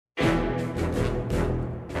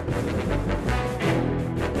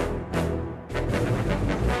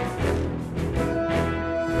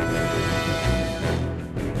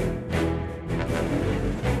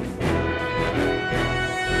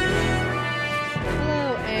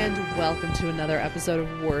welcome to another episode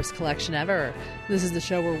of Worst Collection Ever. This is the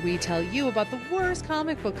show where we tell you about the worst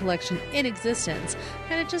comic book collection in existence,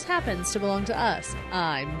 and it just happens to belong to us.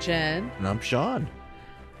 I'm Jen. And I'm Sean.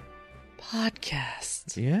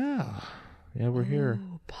 Podcast. Yeah, we're here.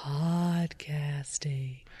 Ooh,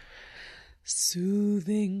 podcasting.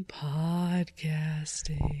 Soothing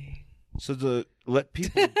podcasting. So to let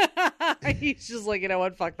people... He's just like, you know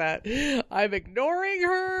what, fuck that. I'm ignoring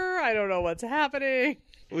her. I don't know what's happening.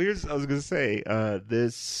 Well, I was going to say,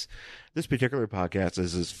 this particular podcast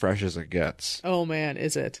is as fresh as it gets. Oh, man,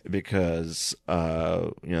 is it? Because,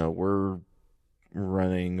 we're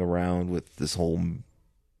running around with this whole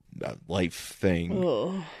life thing.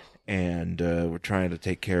 Ugh. And we're trying to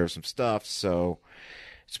take care of some stuff, so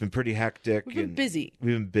it's been pretty hectic. We've been busy.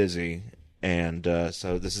 We've been busy. And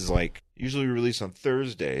so this is like, usually we release on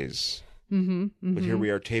Thursdays. But here we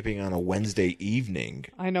are taping on a Wednesday evening.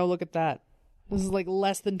 I know, look at that. This is like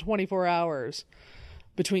less than 24 hours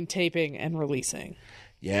between taping and releasing.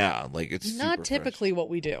 Yeah, like it's not super typically fresh. what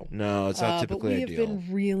we do. No, it's not typically but we ideal. have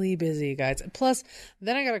been really busy, guys. Plus,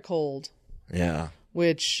 then I got a cold, Yeah.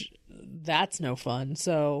 which that's no fun.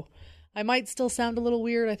 So I might still sound a little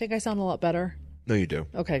weird. I think I sound a lot better. No, you do.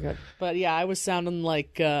 Okay, good. But yeah, I was sounding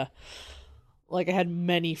like I had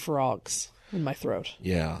many frogs in my throat.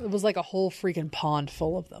 Yeah. It was like a whole freaking pond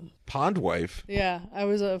full of them. Pond wife. Yeah, I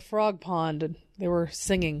was a frog pond, and they were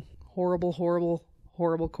singing horrible, horrible,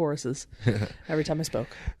 horrible choruses every time I spoke.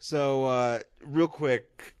 So, real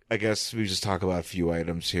quick, I guess we just talk about a few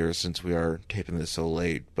items here since we are taping this so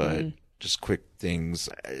late, but just quick things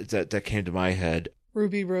that came to my head.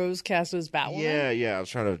 Ruby Rose cast as Batwoman? Yeah, I was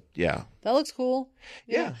trying to, That looks cool.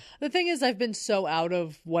 Yeah. The thing is, I've been so out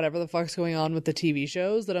of whatever the fuck's going on with the TV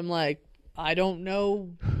shows that I'm like, I don't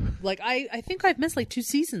know. Like, I think I've missed like 2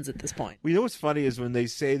 seasons at this point. Well, you know what's funny is when they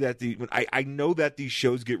say that I know that these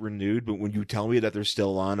shows get renewed, but when you tell me that they're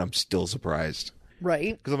still on, I'm still surprised.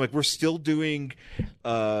 Right. Because I'm like, we're still doing,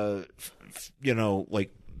 like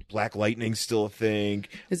Black Lightning's still a thing.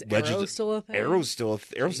 Is Arrow still a thing? Arrow's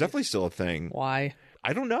definitely still a thing. Why?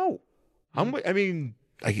 I don't know. How much? I mean,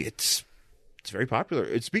 it's very popular.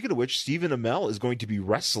 And speaking of which, Stephen Amell is going to be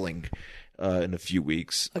wrestling in a few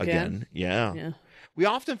weeks again. Yeah.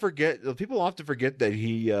 People often forget that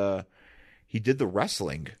he did the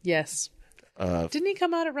wrestling. Yes. Didn't he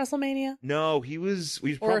come out at WrestleMania? No, he was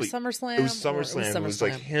Or SummerSlam? It was SummerSlam. It was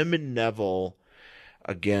like him and Neville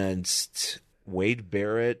against Wade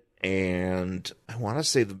Barrett and I want to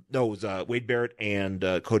say it was Wade Barrett and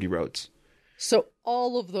Cody Rhodes. So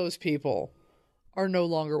all of those people are no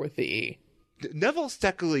longer with the E. Neville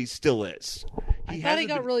technically still is. I thought he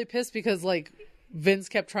got really pissed because like Vince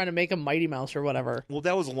kept trying to make a Mighty Mouse or whatever. Well,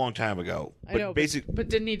 that was a long time ago. I know, but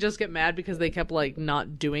didn't he just get mad because they kept like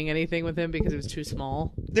not doing anything with him because he was too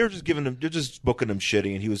small? They're just booking him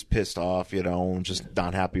shitty, and he was pissed off, and just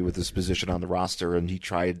not happy with his position on the roster, and he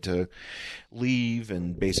tried to leave,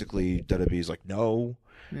 and basically WWE's like no,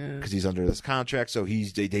 because he's under this contract, so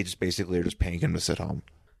they just basically are just paying him to sit home.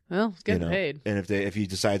 Well, he's getting paid. And if he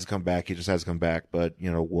decides to come back, he decides to come back. But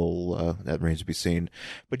we'll that remains to be seen.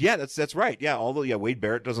 But yeah, that's right. Yeah, although Wade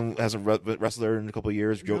Barrett hasn't wrestled there in a couple of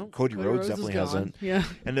years. No, Cody Rhodes definitely hasn't. Yeah,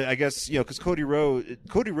 and I guess because Cody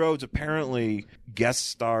Rhodes apparently guest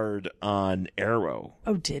starred on Arrow.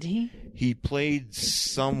 Oh, did he? He played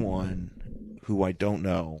someone who I don't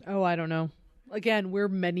know. Oh, I don't know. Again, we're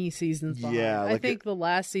many seasons behind. Yeah, I think the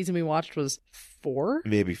last season we watched was 4.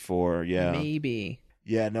 Maybe 4. Yeah, maybe.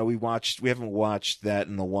 Yeah, no, we haven't watched that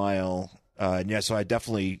in a while. So I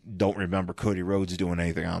definitely don't remember Cody Rhodes doing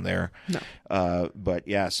anything on there. No. But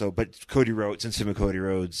Cody Rhodes, since him and Cody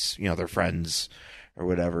Rhodes, they're friends or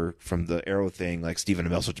whatever from the Arrow thing, like Stephen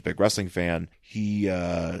Amell's such a big wrestling fan, he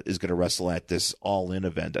is going to wrestle at this All In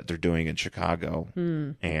event that they're doing in Chicago.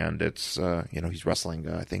 And it's, he's wrestling,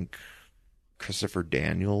 I think, Christopher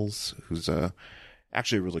Daniels, who's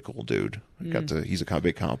actually a really cool dude. He's a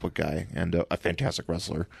big comic book guy and a fantastic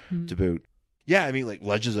wrestler to boot. Yeah, I mean, like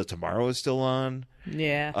Legends of Tomorrow is still on.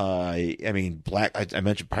 Yeah. I mean, I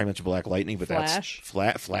mentioned Black Lightning, but Flash.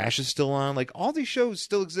 Flash is still on. Like all these shows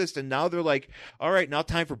still exist, and now they're like, all right, now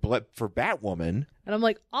time for Batwoman. And I'm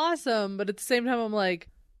like, awesome, but at the same time, I'm like,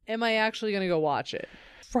 am I actually going to go watch it?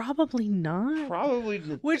 Probably not. Probably.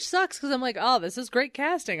 Which sucks because I'm like, oh, this is great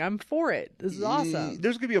casting. I'm for it. This is awesome.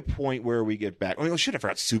 There's gonna be a point where we get back. Oh shit! I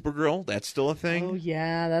forgot Supergirl. That's still a thing. Oh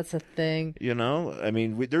yeah, that's a thing. You know, I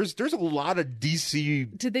mean, there's a lot of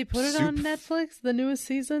DC. Did they put it on Netflix? The newest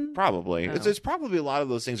season? Probably. Oh. It's probably a lot of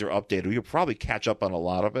those things are updated. We could probably catch up on a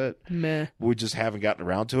lot of it. Meh. We just haven't gotten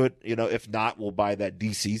around to it. You know, if not, we'll buy that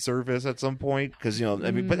DC service at some point. Because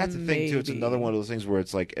I mean, but that's the thing too. It's another one of those things where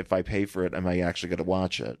it's like, if I pay for it, am I actually going to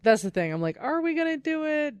watch it? That's the thing. I'm like, are we gonna do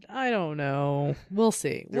it? I don't know. We'll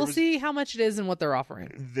see. We'll see how much it is and what they're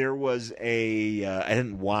offering. There was I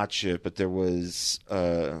didn't watch it, but there was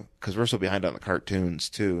because we're so behind on the cartoons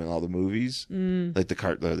too and all the movies, like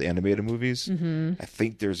the animated movies. Mm-hmm. I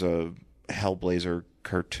think there's a Hellblazer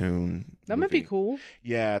cartoon. That might be cool.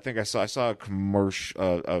 Yeah, I think I saw a commercial,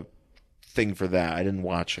 a thing for that. I didn't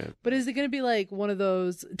watch it. But is it going to be like one of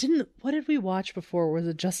those? What did we watch before? Was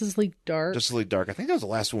it Justice League Dark? Justice League Dark. I think that was the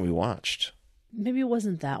last one we watched. Maybe it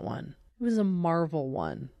wasn't that one. It was a Marvel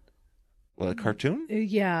one. Well, a cartoon?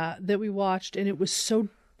 Yeah, that we watched, and it was so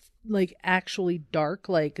like actually dark,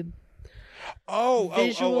 like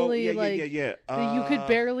visually, yeah. That you could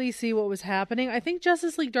barely see what was happening. I think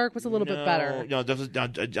Justice League Dark was a little bit better. No,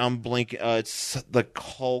 I'm blinking. It's the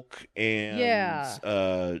Hulk and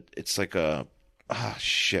it's like a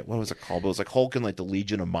shit. What was it called? It was like Hulk and like the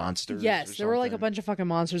Legion of Monsters. Yes, there were like a bunch of fucking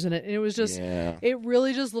monsters in it, and it was just it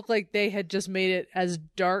really just looked like they had just made it as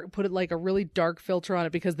dark, put it like a really dark filter on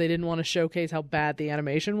it because they didn't want to showcase how bad the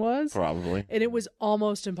animation was. Probably, and it was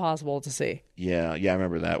almost impossible to see. Yeah, I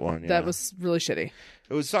remember that one. Yeah. That was really shitty.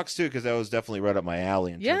 It sucks too because that was definitely right up my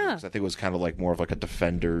alley. I think it was kind of like more of like a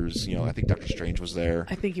Defenders. You know, I think Doctor Strange was there.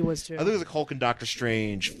 I think he was too. I think it was like Hulk and Doctor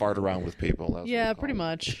Strange fart around with people. Yeah, pretty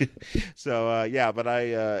much. So but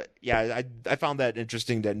I found that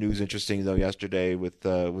interesting. That news interesting though. Yesterday with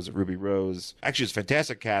was it Ruby Rose? Actually, it's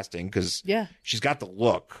fantastic casting because she's got the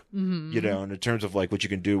look. Mm-hmm. You know, and in terms of like what you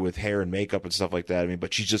can do with hair and makeup and stuff like that. I mean,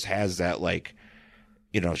 but she just has that like,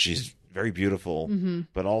 you know, she's very beautiful,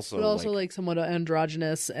 but also like somewhat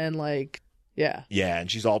androgynous and like, yeah,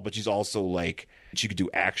 and she's also like she could do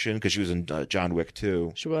action because she was in John Wick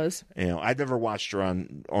 2. She was. You know, I'd never watched her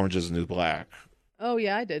on Orange Is the New Black. Oh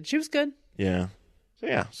yeah, I did. She was good. Yeah.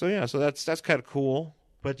 So that's kind of cool.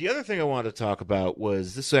 But the other thing I wanted to talk about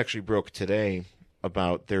was this actually broke today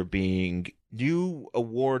about there being new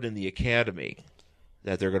award in the Academy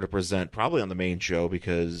that they're going to present probably on the main show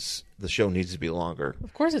because the show needs to be longer.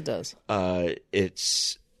 Of course it does.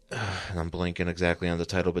 It's I'm blanking exactly on the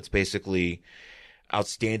title, but it's basically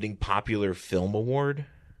Outstanding Popular Film Award.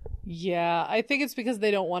 Yeah, I think it's because they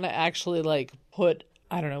don't want to actually like put,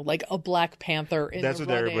 I don't know, like a Black Panther in That's the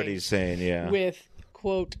what everybody's saying, yeah. With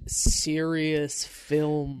quote serious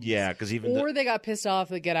films. Yeah, because even they got pissed off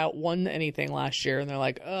that Get Out won anything last year and they're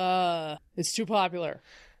like, it's too popular.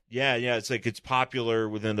 Yeah, it's like it's popular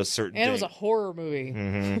within a certain and it was a horror movie.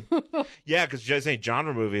 Mm-hmm. Yeah, because just saying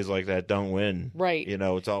genre movies like that don't win. Right. You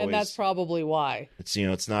know, it's always... And that's probably why. It's, you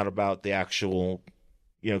know, it's not about the actual,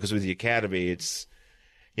 you know, because with the Academy, it's,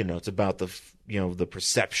 you know, it's about the, you know, the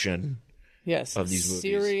perception of these movies.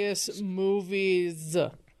 Serious movies.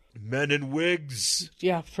 Men in wigs.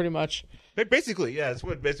 Yeah, pretty much. Basically, yeah, it's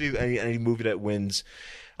what basically any movie that wins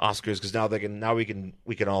Oscars, because now we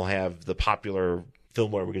can all have the popular film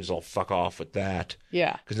where we can just all fuck off with that.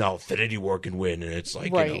 Yeah. Because now Infinity War can win, and it's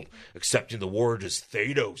like, you know, accepting the award is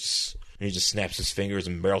Thanos. And he just snaps his fingers,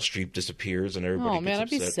 and Meryl Streep disappears, and everybody gets upset. I'd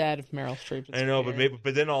be sad if Meryl Streep disappeared. I know,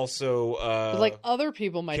 but then also... but like, other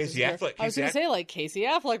people might Casey disappear. Affleck, I was going to say, like, Casey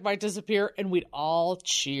Affleck might disappear, and we'd all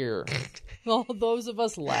cheer. All those of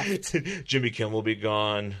us left. Jimmy Kimmel will be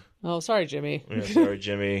gone. Oh, sorry, Jimmy. Yeah, sorry,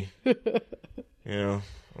 Jimmy. You know,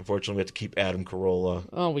 unfortunately, we have to keep Adam Carolla.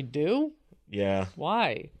 Oh, we do? Yeah.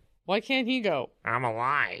 Why? Why can't he go? I'm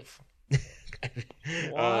alive.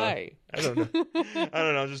 Why? I don't know.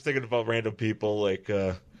 I'm just thinking about random people like.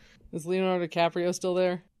 Is Leonardo DiCaprio still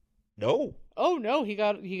there? No. Oh no, he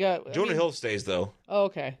got. Jonah Hill stays though. Oh,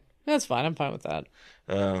 okay, that's fine. I'm fine with that.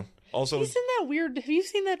 Also, he's in that weird. Have you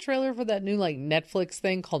seen that trailer for that new like Netflix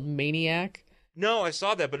thing called Maniac? No, I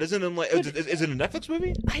saw that, but isn't it like? Is it a Netflix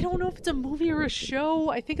movie? I don't know if it's a movie or a show.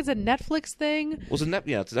 I think it's a Netflix thing. Well,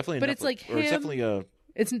 it's definitely. But Netflix, it's like him. Or it's definitely a.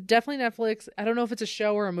 It's definitely Netflix. I don't know if it's a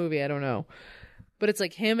show or a movie. I don't know. But it's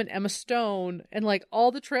like him and Emma Stone, and like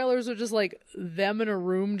all the trailers are just like them in a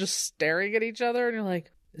room just staring at each other, and you're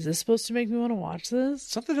like, is this supposed to make me want to watch this?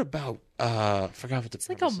 Something about I forgot what the. It's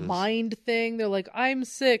like a mind thing. They're like, I'm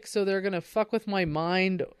sick, so they're gonna fuck with my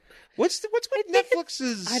mind. What's with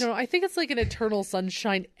Netflix's? I don't know. I think it's like an Eternal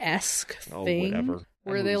Sunshine-esque thing. Whatever.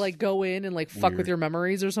 where they like go in and like fuck with weird. your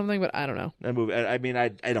memories or something. But I don't know. That movie. I mean, I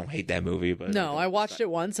don't hate that movie, but No, I watched it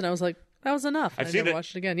once and I was like, that was enough. I've I seen never it.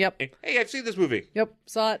 watched it again. Yep. Hey, I've seen this movie. Yep.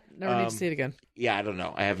 Saw it. Never need to see it again. Yeah, I don't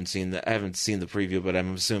know. I haven't seen the preview, but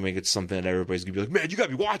I'm assuming it's something that everybody's gonna be like, man, you gotta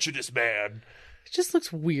be watching this, man. It just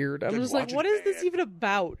looks weird. I'm Gotta just like, watch it, what is this man. even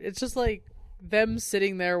about? It's just like them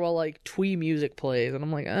sitting there while like twee music plays, and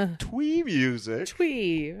I'm like, Twee music.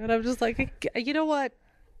 twee, and I'm just like, you know what?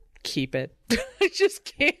 Keep it. I just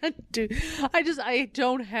can't do. I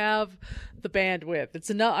don't have the bandwidth.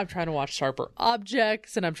 It's enough. I'm trying to watch Sharper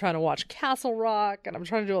Objects, and I'm trying to watch Castle Rock, and I'm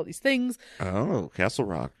trying to do all these things. Oh, Castle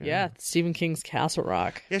Rock. Yeah, Stephen King's Castle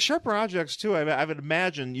Rock. Yeah, Sharper Objects too. I would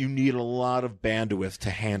imagine you need a lot of bandwidth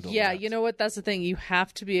to handle. Yeah, that. you know what? That's the thing. You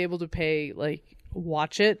have to be able to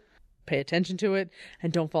watch it, pay attention to it,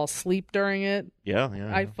 and don't fall asleep during it. Yeah.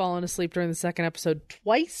 I've fallen asleep during the second episode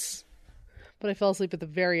twice, but I fell asleep at the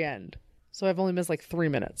very end. So I've only missed like 3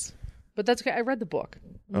 minutes. But that's okay. I read the book.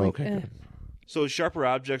 I'm like, okay. So is Sharper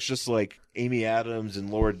Objects just like Amy Adams and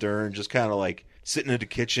Laura Dern just kind of like sitting in the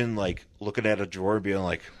kitchen, like looking at a drawer and being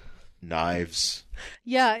like, knives.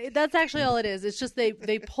 Yeah, that's actually all it is. It's just they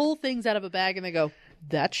pull things out of a bag and they go,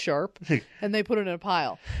 that's sharp, and they put it in a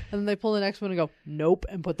pile. And then they pull the next one and go, nope,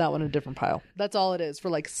 and put that one in a different pile. That's all it is for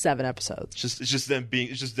like 7 episodes. It's just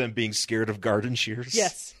them being scared of garden shears.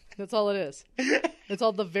 Yes, that's all it is. It's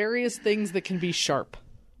all the various things that can be sharp,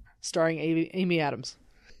 starring Amy Adams.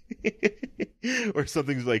 Or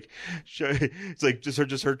something's like, it's like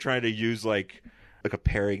just her trying to use like a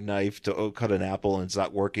paring knife to cut an apple and it's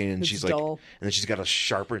not working, and It's she's dull. like, and then she's got a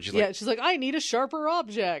sharper, and she's Yeah, like, she's like, I need a sharper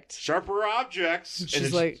object. Sharper Objects. And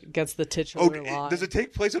She's then like, gets the titular line. does it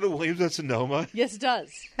take place at a Williams and Sonoma? Yes, it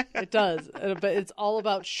does. It does. But it's all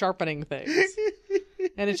about sharpening things.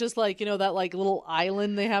 And it's just like, that like little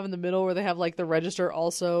island they have in the middle where they have like the register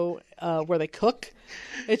also where they cook.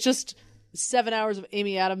 It's just 7 hours of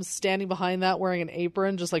Amy Adams standing behind that wearing an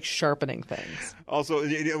apron, just like sharpening things. Also,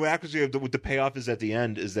 actually, what the payoff is at the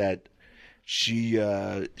end is that she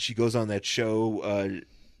goes on that show,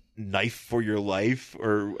 Knife for Your Life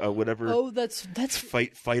or whatever. Oh, that's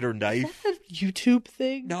Fight or Knife. a YouTube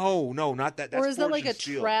thing? No, not that. That's or is that like Forged a in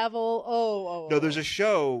Steel. travel? Oh. No, there's a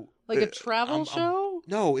show. Like a travel show?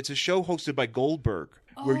 No, it's a show hosted by Goldberg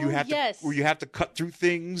where you Oh, have yes. to cut through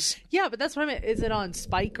things. Yeah, but that's what I meant. Is it on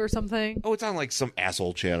Spike or something? Oh, it's on like some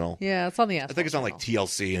asshole channel. Yeah, it's on the I think it's on like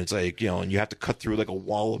TLC, and it's like, and you have to cut through like a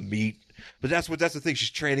wall of meat. But that's the thing. She's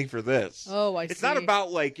training for this. Oh, I see. It's not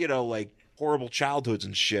about like like horrible childhoods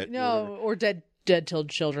and shit. No, or dead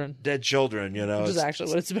children. Dead children. Which is actually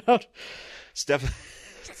what it's about.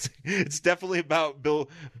 It's definitely about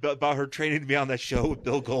about her training to be on that show with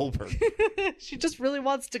Bill Goldberg. She just really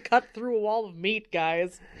wants to cut through a wall of meat,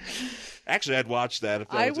 guys. Actually, I'd watch that.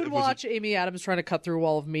 I would watch Amy Adams trying to cut through a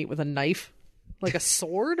wall of meat with a knife, like a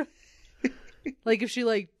sword. Like if she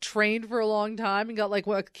like trained for a long time and got like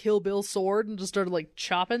a Kill Bill sword and just started like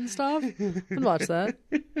chopping stuff. I'd watch that.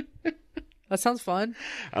 That sounds fun,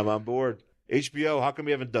 I'm on board. HBO, how come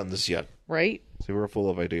we haven't done this yet? right? See, we're full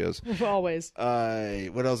of ideas. Always. What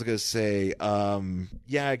else was I gonna say?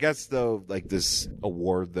 Yeah, I guess though, like this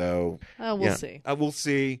award though. We'll see. We'll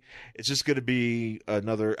see. It's just gonna be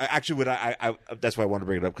another. Actually, what I that's why I want to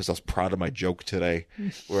bring it up because I was proud of my joke today,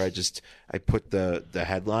 where I put the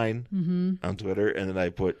headline on Twitter, and then I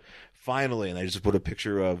put finally, and I just put a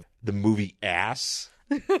picture of the movie Ass.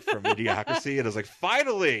 From Idiocracy, and I was like,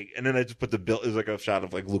 finally! And then I just put it was like a shot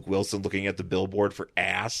of like Luke Wilson looking at the billboard for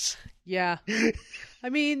Ass. Yeah. I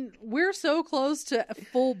mean, we're so close to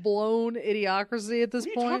full-blown Idiocracy at this What are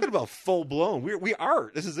you point. talking about full blown? We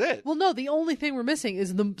are. This is it. Well, no, the only thing we're missing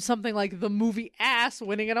is something like the movie Ass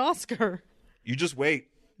winning an Oscar. You just wait.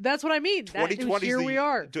 That's what I mean. 2020. Here we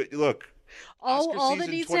are. Look. Oscar All that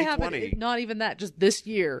season needs to happen, 2020. not even that, just this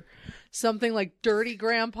year. Something like Dirty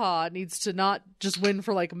Grandpa needs to not just win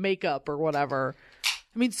for like makeup or whatever.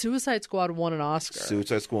 I mean, Suicide Squad won an Oscar.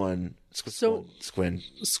 Suicide Squad. Squin.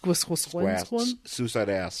 Squin? Suicide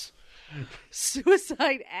Ass.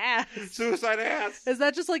 Suicide Ass. Suicide Ass. Is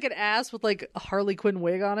that just like an ass with like a Harley Quinn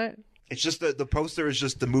wig on it? It's just the poster is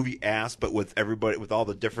just the movie Ass, but with everybody, with all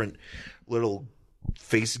the different little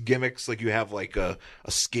face gimmicks. Like you have like a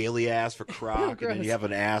scaly ass for Croc, and then gross. you have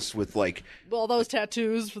an ass with like, All those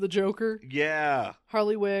tattoos for the Joker, yeah.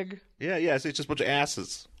 Harley wig, So it's just a bunch of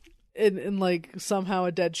asses. and like somehow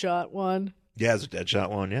a Deadshot one. Yeah, it's a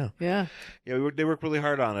Deadshot one, yeah. Yeah. Yeah, they work really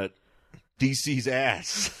hard on it. DC's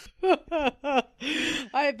Ass.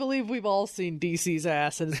 I believe we've all seen DC's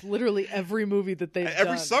ass, and it's literally every movie that they've Every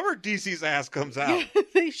done. summer, DC's Ass comes out.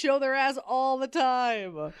 They show their ass all the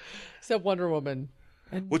time. Except Wonder Woman.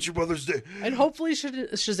 What's your brother's name? And hopefully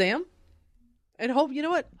Shazam. And you know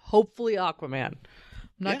what? Hopefully Aquaman. I'm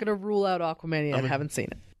not going to rule out Aquaman yet. I haven't seen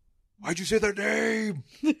it. Why'd you say their name?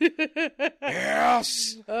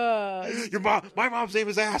 Yes. My mom's name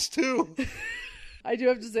is Ass too. I do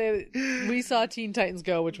have to say that we saw Teen Titans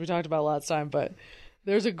Go, which we talked about last time, but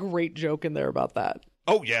there's a great joke in there about that.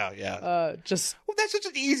 Oh yeah. That's such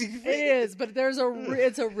an easy thing. It is, but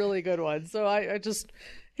it's a really good one. So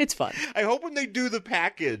it's fun. I hope when they do the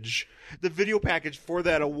video package for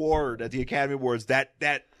that award at the Academy Awards, that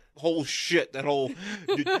whole shit, that whole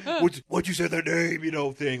what'd you say their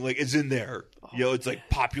name, thing, like, is in there. It's like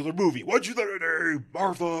popular movie. What'd you say their name?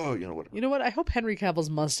 Martha, whatever. You know what? I hope Henry Cavill's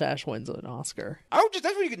mustache wins an Oscar. That's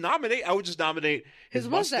what you can nominate. I would just nominate his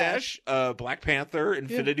mustache, Black Panther,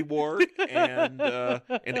 Infinity War, and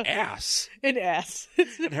Ass. An Ass.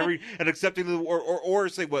 and accepting the or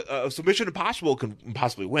say what so Mission Impossible can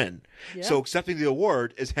possibly win. Yeah. So accepting the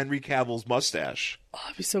award is Henry Cavill's mustache. Oh,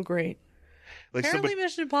 that'd be so great. Like apparently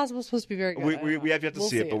Mission Impossible is supposed to be very good. We have yet to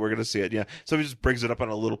see it, but we're going to see it, yeah. Somebody just brings it up on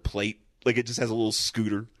a little plate. Like, it just has a little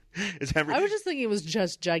scooter. I was just thinking it was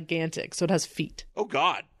just gigantic, so it has feet. Oh,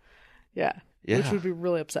 God. Yeah. Which would be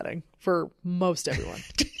really upsetting for most everyone.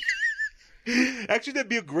 Actually, that'd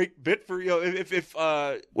be a great bit for, if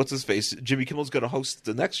what's his face, Jimmy Kimmel's going to host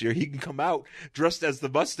the next year, he can come out dressed as the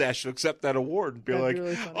mustache to accept that award and be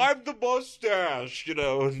really I'm the mustache,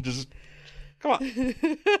 and just... Come on,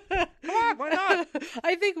 why not?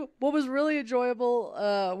 I think what was really enjoyable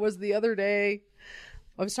was the other day,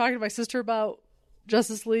 I was talking to my sister about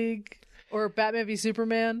Justice League or Batman v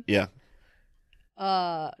Superman. Yeah.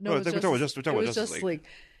 No, we're talking about Justice League.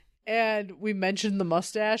 And we mentioned the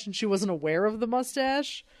mustache, and she wasn't aware of the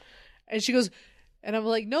mustache. And she goes... And I'm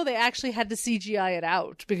like, no, they actually had to CGI it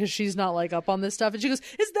out because she's not like up on this stuff. And she goes,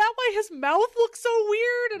 is that why his mouth looks so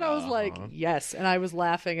weird? And I was like, yes. And I was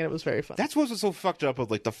laughing and it was very funny. That's what was so fucked up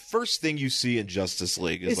with, like, the first thing you see in Justice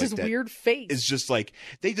League is like his weird face. It's just like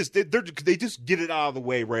they just get it out of the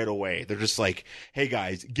way right away. They're just like, hey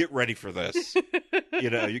guys, get ready for this.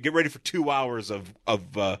 You get ready for 2 hours of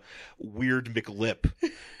weird McLip.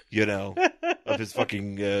 Of his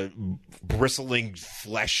fucking bristling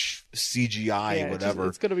flesh CGI, whatever.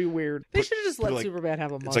 It's going to be weird. They should have just let Superman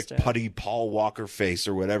have a mustache. It's like putty Paul Walker face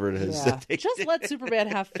or whatever it is. Yeah. Just let Superman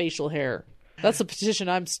have facial hair. That's the petition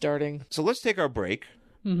I'm starting. So let's take our break.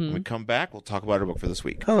 Mm-hmm. When we come back, we'll talk about our book for this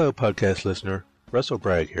week. Hello, podcast listener. Russell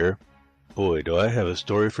Bragg here. Boy, do I have a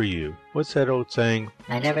story for you. What's that old saying?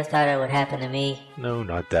 I never thought it would happen to me. No,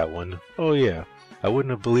 not that one. Oh, yeah. I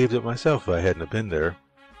wouldn't have believed it myself if I hadn't been there.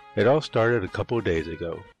 It all started a couple of days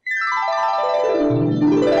ago.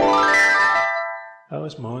 I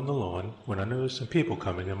was mowing the lawn when I noticed some people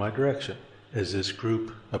coming in my direction. As this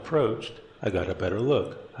group approached, I got a better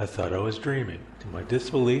look. I thought I was dreaming. To my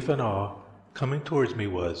disbelief and awe, coming towards me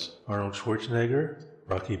was Arnold Schwarzenegger,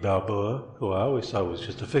 Rocky Balboa, who I always thought was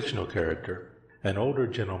just a fictional character, an older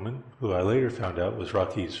gentleman who I later found out was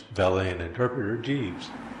Rocky's valet and interpreter, Jeeves,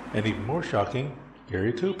 and even more shocking,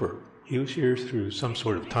 Gary Cooper. He was here through some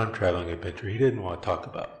sort of time-traveling adventure he didn't want to talk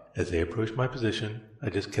about. As they approached my position, I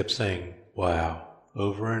just kept saying, wow,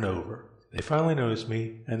 over and over. They finally noticed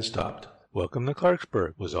me and stopped. Welcome to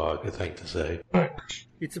Clarksburg, was all I could think to say.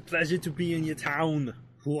 It's a pleasure to be in your town.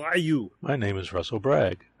 Who are you? My name is Russell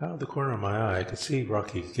Bragg. Out of the corner of my eye, I could see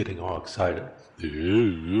Rocky getting all excited.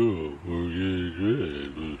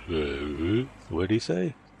 What'd he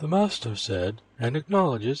say? The master said, and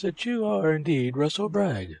acknowledges that you are indeed Russell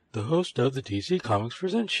Bragg, the host of the DC Comics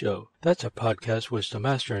Presents show. That's a podcast which the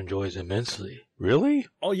master enjoys immensely. Really?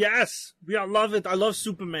 Oh, yes. I love it. I love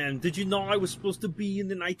Superman. Did you know I was supposed to be in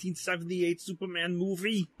the 1978 Superman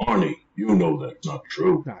movie? Arnie, you know that's not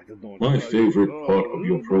true. My favorite part of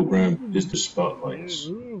your program is the spotlights.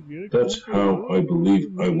 That's how I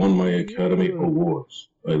believe I won my Academy Awards,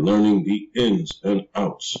 by learning the ins and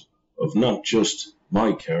outs of not just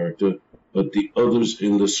my character, but the others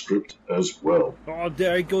in the script as well. Oh,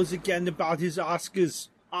 there he goes again about his Oscars.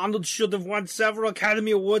 Arnold should have won several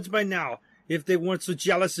Academy Awards by now, if they weren't so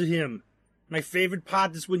jealous of him. My favorite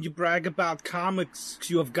part is when you brag about comics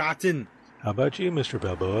you have gotten. How about you, Mr.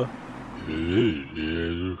 Balboa?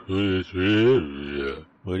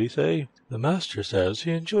 What'd he say? The master says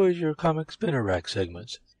he enjoys your comic spinner rack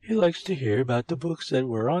segments. He likes to hear about the books that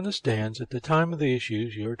were on the stands at the time of the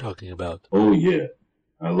issues you're talking about. Oh, yeah.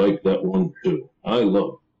 I like that one, too. I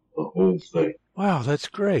love the whole thing. Wow, that's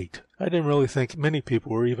great. I didn't really think many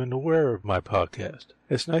people were even aware of my podcast.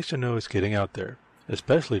 It's nice to know it's getting out there,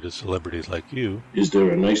 especially to celebrities like you. Is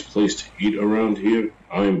there a nice place to eat around here?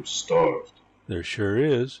 I'm starved. There sure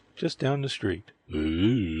is, just down the street.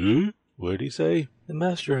 What'd he say? The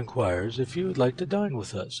master inquires if you would like to dine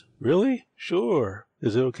with us. Really? Sure.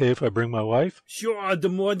 Is it okay if I bring my wife? Sure, the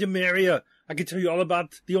more the merrier. I can tell you all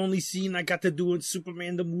about the only scene I got to do in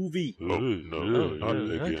Superman the movie. Not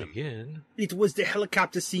again. It was the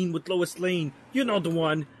helicopter scene with Lois Lane. You know the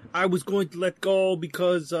one. I was going to let go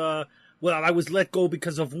because, I was let go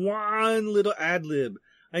because of one little ad-lib.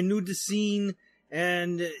 I knew the scene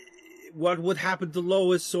and what would happen to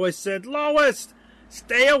Lois, so I said, Lois,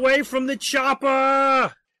 stay away from the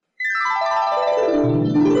chopper!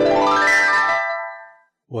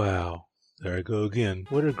 Wow. There I go again.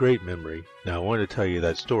 What a great memory. Now, I wanted to tell you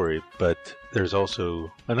that story, but there's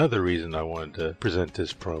also another reason I wanted to present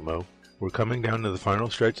this promo. We're coming down to the final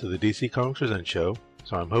stretch of the DC Comics Presents show,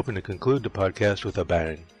 so I'm hoping to conclude the podcast with a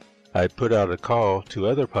bang. I put out a call to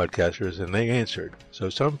other podcasters and they answered, so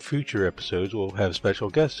some future episodes will have special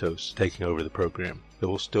guest hosts taking over the program. It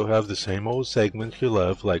will still have the same old segments you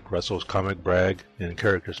love, like Russell's Comic Brag and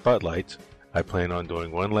Character Spotlights. I plan on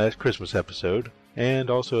doing one last Christmas episode, and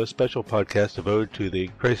also a special podcast devoted to the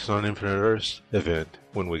Crisis on Infinite Earths event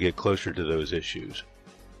when we get closer to those issues.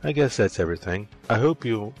 I guess that's everything. I hope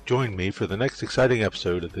you'll join me for the next exciting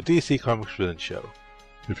episode of the DC Comics Presents show.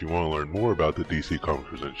 If you want to learn more about the DC Comics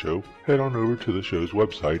Presents show, head on over to the show's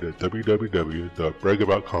website at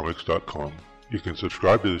www.bragaboutcomics.com. You can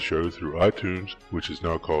subscribe to the show through iTunes, which is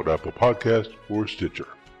now called Apple Podcast, or Stitcher.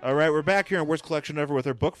 All right, we're back here on Worst Collection Ever with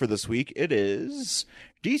our book for this week. It is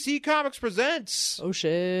DC Comics Presents. Oh,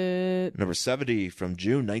 shit. Number 70 from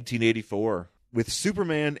June 1984 with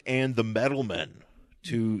Superman and the Metal Men,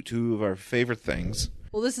 two of our favorite things.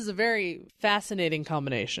 Well, this is a very fascinating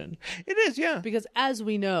combination. It is, yeah. Because as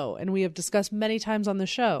we know, and we have discussed many times on the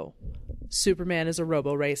show, Superman is a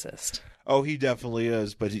robo-racist. Oh, he definitely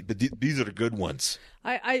is, but these are the good ones.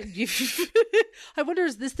 I wonder,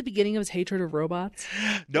 is this the beginning of his hatred of robots?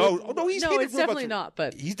 No, he's hated it's robots definitely not.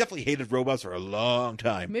 But he's definitely hated robots for a long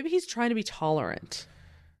time. Maybe he's trying to be tolerant.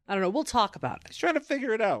 I don't know. We'll talk about it. He's trying to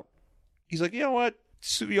figure it out. He's like, you know what?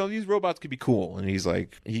 So, these robots could be cool, and he's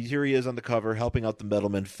like, here he is on the cover helping out the Metal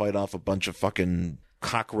Men fight off a bunch of fucking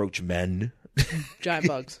cockroach men. Giant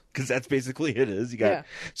bugs. Because that's basically it is. You got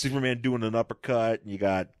Superman doing an uppercut, and you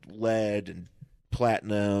got lead and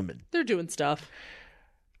platinum, and they're doing stuff.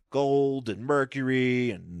 Gold and mercury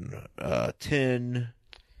and tin.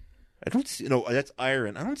 I don't see. No, that's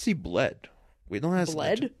iron. I don't see bled. Wait, no, that's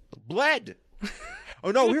bled. Bled. Oh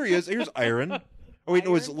no, here he is. Here's iron. Oh wait,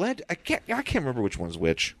 no, it's lead. I can't remember which one's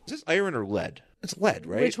which. Is this iron or lead? It's lead,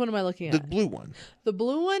 right? Which one am I looking at? The blue one. The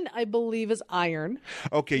blue one, I believe, is iron.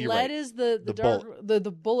 Okay, you're right. Lead is the dark, bullet.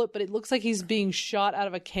 The bullet, but it looks like he's being shot out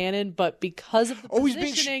of a cannon. But because of the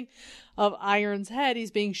positioning of Iron's head,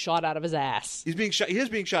 he's being shot out of his ass. He's being shot. He is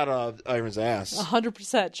being shot out of Iron's ass.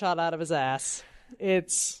 100% shot out of his ass.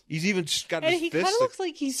 He's even got his fist. And he kind of looks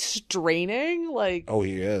like he's straining. Like, oh,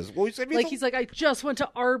 he is. Well, he's like, I just went to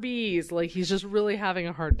Arby's. Like, he's just really having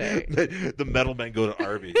a hard day. The Metal Men go to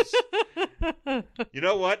Arby's. You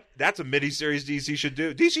know what? That's a miniseries DC should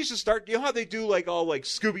do. DC should start. You know how they do like all like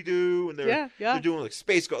Scooby Doo, and they're doing like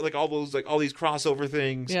Space like all those like all these crossover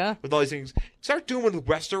things. Yeah. With all these things, start doing with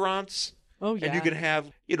restaurants. Oh yeah. And you can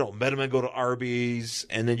have Metal Men go to Arby's,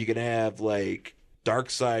 and then you can have like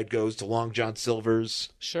Darkseid goes to Long John Silver's.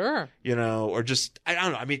 Sure. Or just, I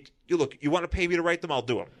don't know. I mean, you want to pay me to write them, I'll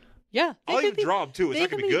do them. Yeah. I'll even draw them too. It's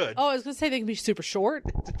not going to be good. Oh, I was going to say they can be super short.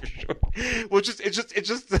 Super short. Well, it's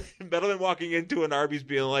just the Metal Men walking into an Arby's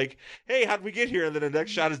being like, hey, how'd we get here? And then the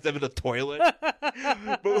next shot is them in a toilet.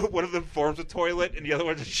 But one of them forms a toilet and the other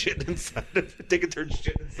one's shitting inside of it. They can turn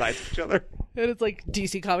shit inside each other. And it's like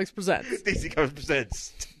DC Comics Presents. DC Comics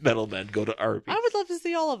Presents Metal Men go to Arby's. I would love to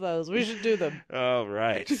see all of those. We should do them. All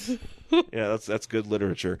right. Yeah, that's good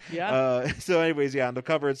literature. Yeah. So anyways, on the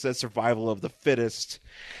cover it says Survival of the Fittest.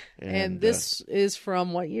 And this is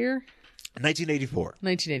from what year? 1984.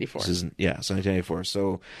 1984. This isn't, so 1984.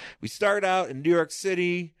 So we start out in New York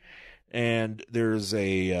City, and there's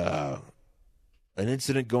an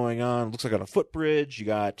incident going on. Looks like on a footbridge. You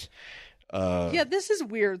got... this is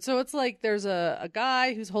weird. So it's like there's a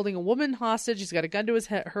guy who's holding a woman hostage. He's got a gun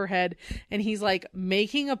to her head, and he's like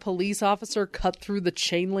making a police officer cut through the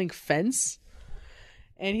chain link fence.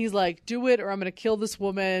 And he's like, do it or I'm going to kill this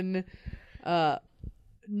woman.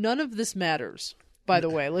 None of this matters, by the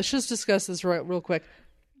way. Let's just discuss this real quick.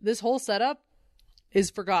 This whole setup is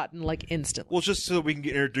forgotten like instantly. Well, just so we can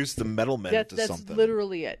introduce the Metal Men to something. That's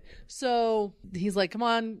literally it. So he's like, come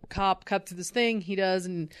on, cop, cut through this thing. He does,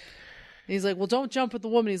 and he's like, well, don't jump with the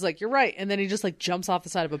woman. He's like, you're right. And then he just like jumps off the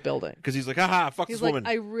side of a building. Because he's like, haha, fuck this woman.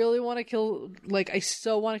 I really want to kill, like, I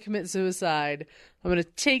so want to commit suicide. I'm going to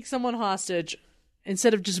take someone hostage.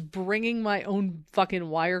 instead of just bringing my own fucking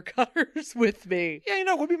wire cutters with me. Yeah,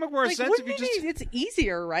 it would be much more Like, sense if wouldn't you just. it's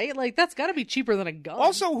easier, right? Like, that's got to be cheaper than a gun.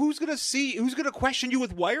 Also, who's gonna question you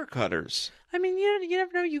with wire cutters? I mean, you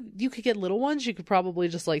never know. You could get little ones. You could probably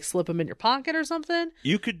just like slip them in your pocket or something.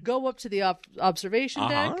 You could Go up to the observation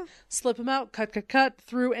Uh-huh. deck, slip them out, cut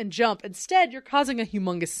through, and jump. Instead, you're causing a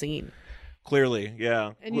humongous scene. clearly,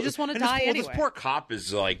 yeah, And you just wanna And die This anyway. poor cop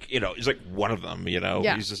is like, he's like one of them.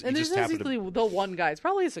 Yeah, he's just, and he there's just happened to. usually the one guy. It's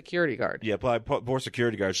probably a security guard. Yeah, poor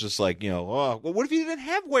security guard's just like, well, what if he didn't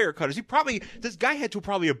have wire cutters? This guy had to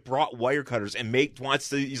probably have brought wire cutters and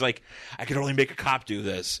he's like, I can only make a cop do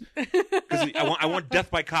this. Because I want death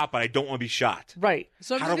by cop, but I don't want to be shot. Right.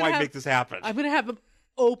 So How do I make this happen? I'm going to have him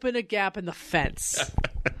open a gap in the fence.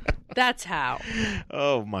 That's how.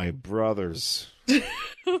 Oh, my brothers.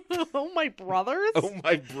 Oh, my brothers? Oh,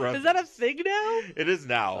 my brothers. Is that a thing now? It is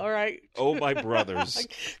now. All right. Oh, my brothers.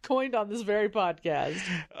 Coined on this very podcast.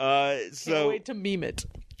 Can't So wait to meme it.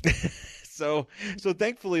 So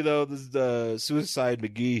thankfully though, this Suicide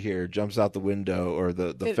McGee here jumps out the window or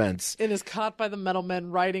the fence. And is caught by the metal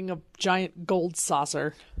men riding a giant gold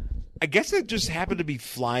saucer. I guess it just happened to be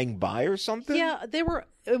flying by or something. Yeah, they were,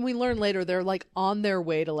 and we learn later they're like on their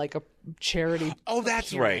way to like a charity. Oh,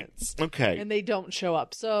 that's right. appearance. Okay. And they don't show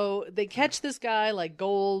up. So they catch this guy like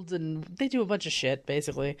Gold, and they do a bunch of shit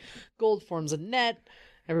basically. Gold forms a net.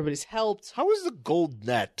 Everybody's helped. How is the gold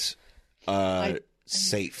net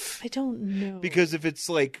safe? I don't know. Because if it's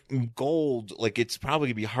like gold, like it's probably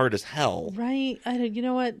gonna be hard as hell. Right? You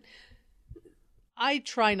know what? I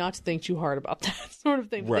try not to think too hard about that sort of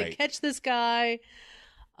thing. But Right. They catch this guy.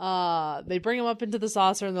 They bring him up into the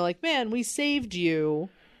saucer, and they're like, "Man, we saved you.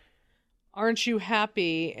 Aren't you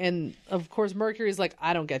happy?" And of course, Mercury's like,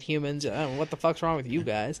 "I don't get humans. What the fuck's wrong with you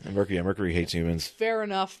guys?" And Mercury hates humans. Fair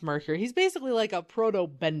enough, Mercury. He's basically like a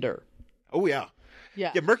proto-bender. Oh yeah.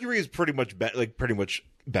 Yeah. Yeah, Mercury is pretty much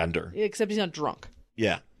Bender. Except he's not drunk.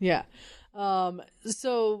 Yeah. Yeah.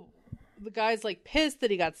 So the guy's like pissed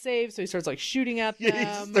that he got saved, so he starts like shooting at them.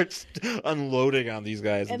 Yeah, he starts unloading on these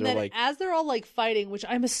guys, and And they're then like, as they're all like fighting, which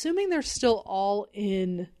I'm assuming they're still all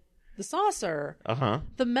in the saucer,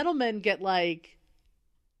 the metal men get like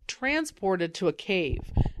transported to a cave.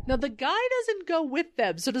 Now the guy doesn't go with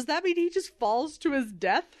them, so does that mean he just falls to his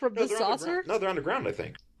death from the saucer? No, they're underground, I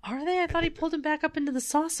think. Are they? I thought he pulled him back up into the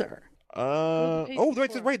saucer. Right. No,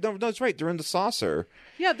 that's right. They're in the saucer.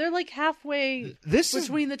 Yeah, they're like halfway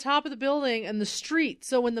between the top of the building and the street.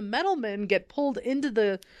 So when the metal men get pulled into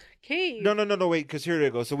the cave, No, wait, because here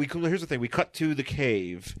it goes. So here's the thing: we cut to the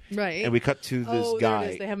cave, right? and we cut to this There guy.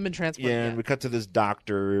 it is. They haven't been transported Yeah, yet. and we cut to this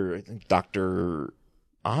doctor. I think Dr.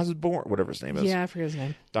 Osborne, whatever his name is. Yeah, I forget his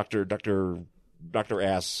name. Dr.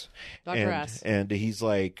 Ass. Ass. And he's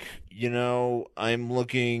like, I'm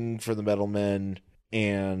looking for the metal men,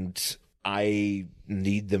 and I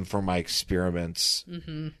need them for my experiments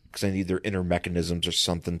because I need their inner mechanisms or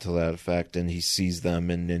something to that effect. And he sees them,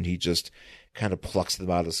 and then he just kind of plucks them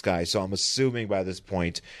out of the sky. So I'm assuming by this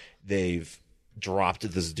point they've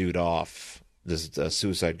dropped this dude off, this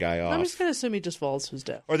suicide guy off. I'm just gonna assume he just falls to his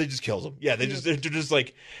death. Or they just kills him. Yeah, they're just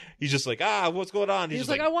like, he's just like, what's going on? He's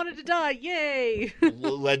like, I wanted to die, yay!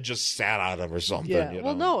 lead just sat on him or something. Yeah. You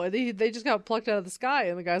know? Well, no, they just got plucked out of the sky,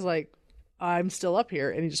 and the guy's like, I'm still up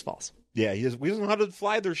here, and he just falls. Yeah, he doesn't know how to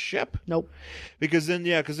fly their ship. Nope. Because then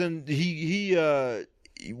we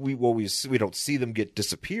don't see them get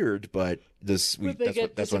disappeared, but that's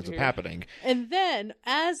what's happening. And then,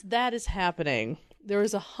 as that is happening, there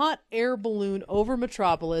is a hot air balloon over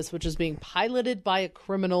Metropolis, which is being piloted by a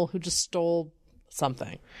criminal who just stole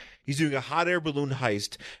something. He's doing a hot air balloon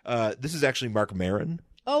heist. This is actually Mark Maron.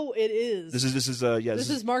 Oh, it is. This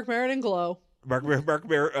is Mark Maron and Glow.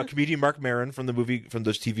 Comedian Mark Maron from the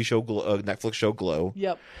TV show Netflix show Glow.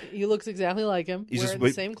 Yep, he looks exactly like him. He's wearing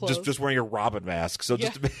the same clothes. just wearing a Robin mask. So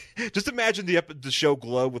just imagine the show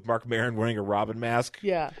Glow with Mark Maron wearing a Robin mask.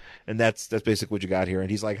 Yeah, and that's basically what you got here.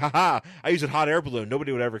 And he's like, "Ha! I use a hot air balloon.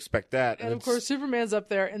 Nobody would ever expect that." And of course, Superman's up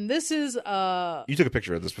there. And this is you took a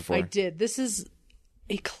picture of this before. I did. This is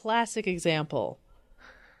a classic example,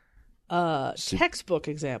 textbook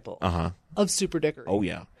example of super dickery. Oh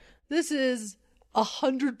yeah. This is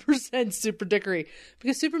 100% super dickery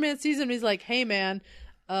because Superman sees him and he's like, "Hey man,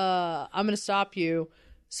 I'm gonna stop you.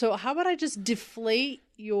 So how about I just deflate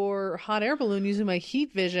your hot air balloon using my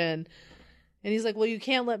heat vision?" And he's like, "Well, you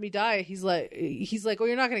can't let me die." He's like, "Well,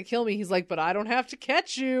 you're not gonna kill me." He's like, "But I don't have to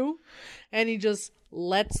catch you," and he just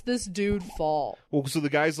lets this dude fall. Well, so the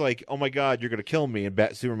guy's like, "Oh my God, you're gonna kill me," and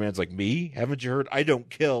Superman's like, "Me? Haven't you heard? I don't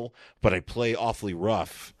kill, but I play awfully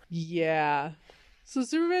rough." Yeah. So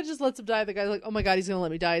Superman just lets him die. The guy's like, oh my God, he's going to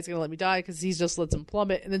let me die. He's going to let me die because he just lets him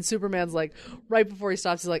plummet. And then Superman's like, right before he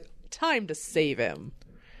stops, he's like, time to save him.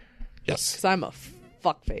 Yes. Because I'm a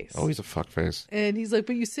fuckface. Oh, he's a fuckface. And he's like,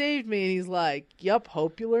 but you saved me. And he's like, yup,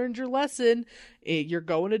 hope you learned your lesson. You're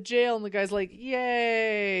going to jail. And the guy's like,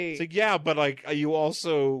 yay. It's like, yeah, but like you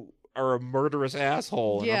also are a murderous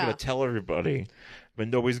asshole. And Yeah. I'm going to tell everybody. But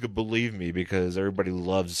nobody's going to believe me because everybody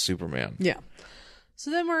loves Superman. Yeah. So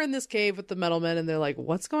then we're in this cave with the metal men, and they're like,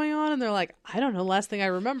 what's going on? And they're like, I don't know. Last thing I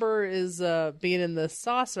remember is being in the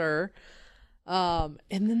saucer. And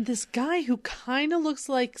then this guy who kind of looks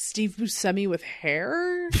like Steve Buscemi with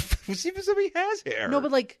hair. Steve Buscemi has hair. No,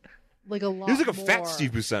 but like a lot. He was like a more. fat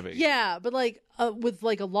Steve Buscemi. Yeah, but like with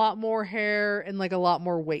like a lot more hair and like a lot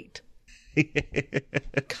more weight.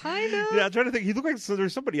 Kind of. Yeah, I'm trying to think. He looked like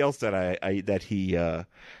there's somebody else that that he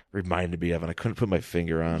reminded me of, and I couldn't put my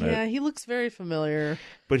finger on it. Yeah, he looks very familiar.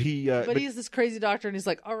 But He's this crazy doctor, and he's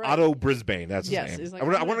like, all right. Otto Brisbane, that's his name. He's like,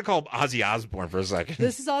 I want to call him Ozzy Osbourne for a second.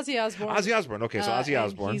 This is Ozzy Osbourne. Ozzy Osbourne. Okay, so Ozzy and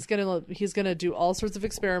Osbourne. He's gonna do all sorts of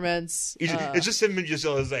experiments. It's just him and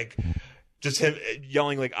Giselle like. Just him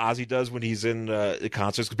yelling like Ozzy does when he's in the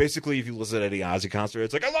concerts. Because basically, if you listen to any Ozzy concert,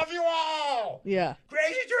 it's like, I love you all! Yeah.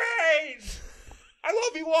 Crazy Trains! I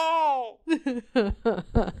love you all!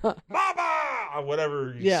 Mama!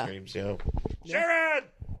 Whatever he screams, you know. Sharon!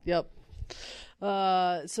 Yep.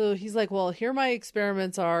 So he's like, well, here my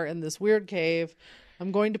experiments are in this weird cave.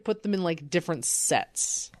 I'm going to put them in like different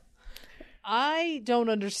sets. I don't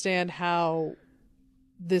understand how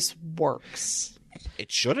this works.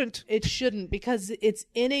 It shouldn't. It shouldn't, because it's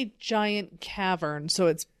in a giant cavern, so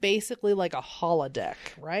it's basically like a holodeck,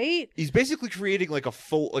 right? He's basically creating like a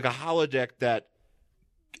holodeck that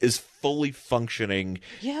is fully functioning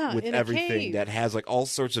with in a everything cave. that has like all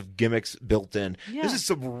sorts of gimmicks built in. Yeah. This is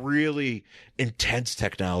some really intense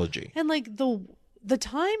technology. And like the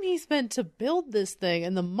time he spent to build this thing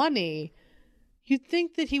and the money, you'd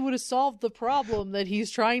think that he would have solved the problem that he's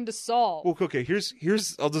trying to solve. Well, okay, here's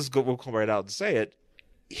we'll come right out and say it.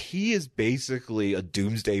 He is basically a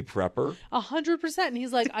doomsday prepper. 100%. And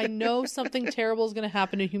he's like, I know something terrible is going to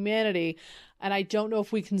happen to humanity, and I don't know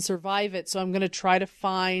if we can survive it. So I'm going to try to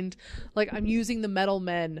find, like, I'm using the metal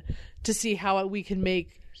men to see how we can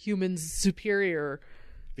make humans superior.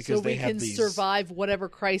 Because so we can survive whatever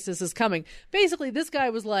crisis is coming. Basically, this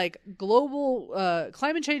guy was like, global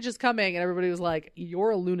climate change is coming, and everybody was like,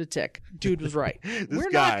 you're a lunatic. Dude was right. We're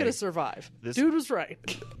not going to survive. Dude was right.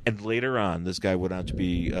 And later on, this guy went on to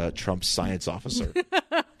be Trump's science officer.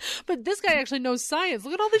 But this guy actually knows science.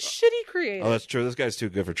 Look at all the shit he created. Oh, that's true. This guy's too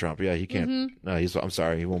good for Trump. Yeah, he can't. Mm-hmm. No, I'm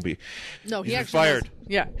sorry. He won't be. No, he's he actually fired.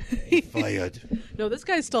 Yeah. Fired. No, this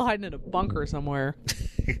guy's still hiding in a bunker somewhere.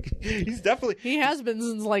 He's definitely. He has been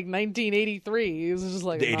since like 1983. He was just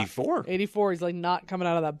like 84. 84. He's like not coming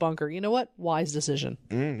out of that bunker. You know what? Wise decision.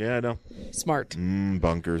 Yeah, I know. Smart.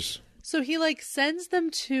 Bunkers. So he like sends them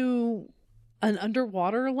to an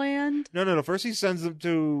underwater land. No. First, he sends them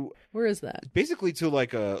to. Where is that? Basically, to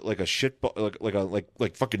like a shit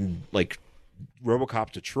like fucking like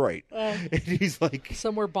RoboCop Detroit. And he's like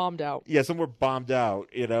somewhere bombed out. Yeah, somewhere bombed out.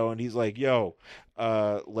 You know, and he's like, "Yo,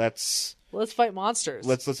 let's fight monsters.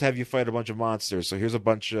 Let's have you fight a bunch of monsters. So here's a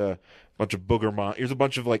bunch of booger here's a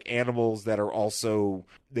bunch of like animals that are also,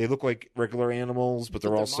 they look like regular animals, but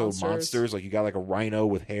they're also monsters. Like you got like a rhino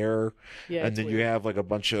with hair, and then you have like a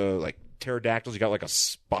bunch of like pterodactyls. You got like a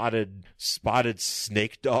spotted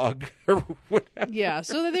snake dog or whatever. Yeah,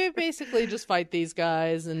 so they basically just fight these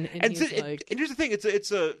guys, and here's the thing: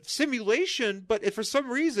 it's a simulation, but if for some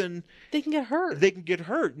reason they can get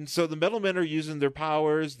hurt, and so the metal men are using their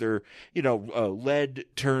powers. They're lead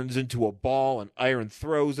turns into a ball, and iron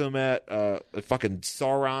throws them at fucking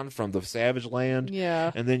Sauron from the Savage Land.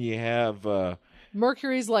 Yeah, and then you have.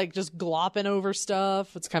 Mercury's like just glopping over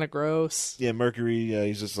stuff. It's kind of gross. Yeah, Mercury,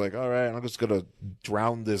 he's just like, all right, I'm just going to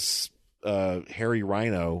drown this hairy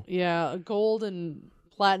rhino. Yeah, gold and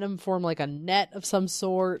platinum form like a net of some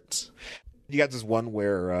sort. You got this one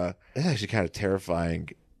where it's actually kind of terrifying.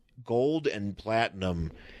 Gold and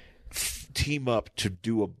platinum team up to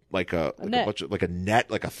do a bunch of like a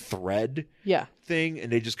net, like a thread thing,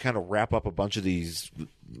 and they just kind of wrap up a bunch of these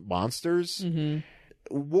monsters. Mm-hmm.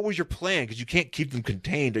 What was your plan? Because you can't keep them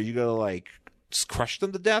contained. Are you gonna like just crush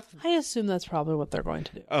them to death? I assume that's probably what they're going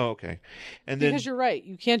to do. Oh, okay. And then because you're right,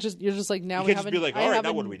 you're just like now we have be like, all right,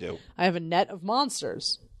 now what do we do? I have a net of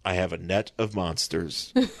monsters. I have a net of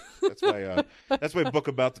monsters. That's my book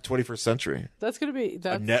about the 21st century. That's gonna be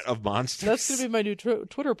a net of monsters. That's gonna be my new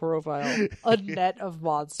Twitter profile. A net of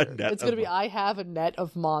monsters. It's gonna be I have a net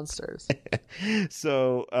of monsters.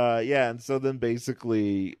 So and so then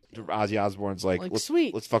basically Ozzy Osbourne's like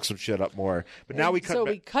sweet, let's fuck some shit up more. But now we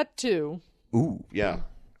cut to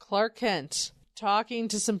Clark Kent talking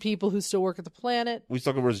to some people who still work at the planet. We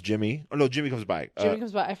talking about Jimmy. Oh no, Jimmy comes by.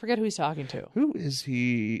 I forget who he's talking to. Who is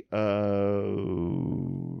he?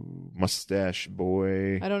 Mustache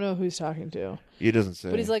boy. I don't know who he's talking to. He doesn't say.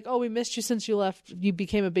 But he's like, "Oh, we missed you since you left. You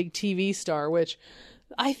became a big TV star," which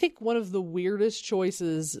I think one of the weirdest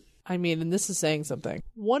choices. I mean, and this is saying something.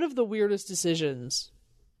 One of the weirdest decisions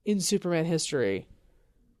in Superman history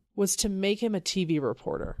was to make him a TV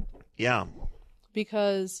reporter. Yeah.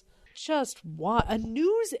 Because just what a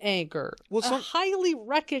news anchor, a highly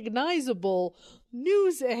recognizable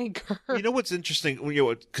news anchor. You know what's interesting?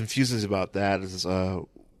 What confuses about that is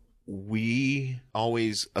we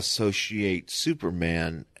always associate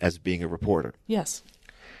Superman as being a reporter. Yes.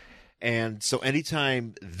 And so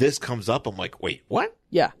anytime this comes up, I'm like, wait, what?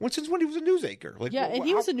 Yeah. Since when he was a news anchor?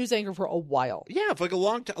 He was a news anchor for a while. Yeah, for like a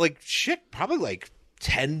long time. Like, shit, probably like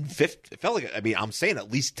 10, 15, it felt like, I mean, I'm saying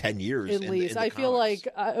at least 10 years. At least. I feel like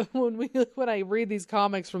when I read these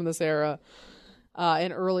comics from this era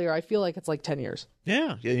and earlier, I feel like it's like 10 years.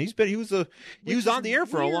 Yeah. He was on the air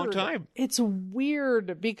for a long time. It's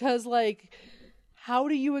weird because how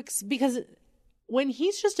do you, because when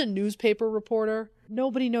he's just a newspaper reporter,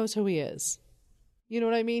 nobody knows who he is. You know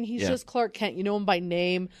what I mean? He's just Clark Kent. You know him by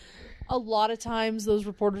name. A lot of times those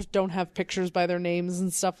reporters don't have pictures by their names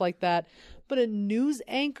and stuff like that. But a news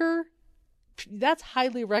anchor, that's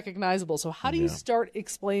highly recognizable. So how do you start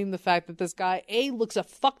explaining the fact that this guy, A, looks a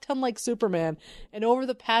fuck ton like Superman, and over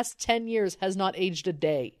the past 10 years has not aged a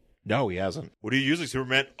day? No, he hasn't. What are you using,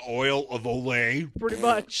 Superman? Oil of Olay? Pretty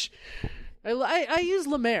much. I use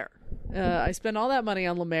La Mer. I spend all that money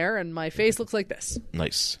on La Mer, and my face looks like this.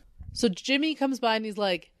 Nice. So Jimmy comes by and he's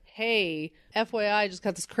like, hey, FYI, I just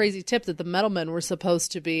got this crazy tip that the Metalmen were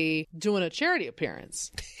supposed to be doing a charity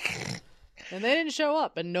appearance. And they didn't show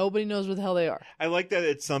up, and nobody knows where the hell they are. I like that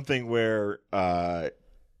it's something where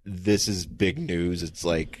this is big news. It's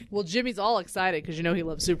like... Well, Jimmy's all excited because he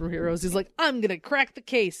loves superheroes. He's like, I'm going to crack the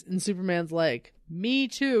case. And Superman's like, me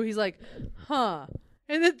too. He's like, huh.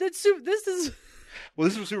 And this is... Well,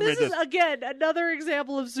 this is what Superman does. This is, again, another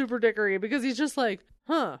example of super dickery because he's just like,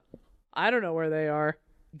 huh, I don't know where they are.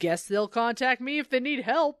 Guess they'll contact me if they need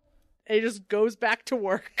help. And he just goes back to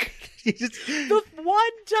work. The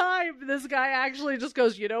one time this guy actually just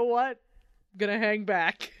goes, you know what? I'm going to hang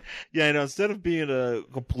back. Yeah, I know. Instead of being a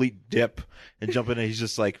complete dip and jumping in, he's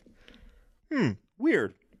just like,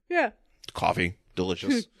 weird. Yeah. Coffee.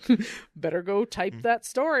 Delicious. Better go type that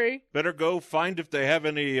story. Better go find if they have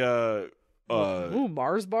any...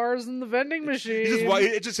 Mars bars in the vending machine.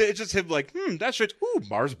 It's just him like, that's right. Ooh,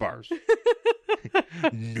 Mars bars.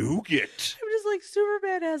 Nougat. I'm just like,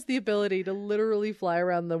 Superman has the ability to literally fly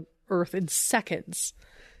around the Earth in seconds.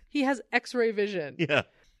 He has X-ray vision. Yeah.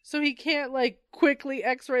 So he can't quickly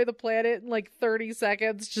X-ray the planet in 30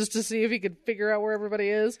 seconds just to see if he can figure out where everybody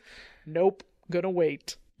is. Nope. Gonna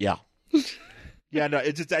wait. Yeah. Yeah, no,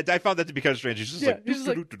 it's just, I found that to be kind of strange. He's just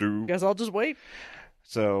guess I'll just wait.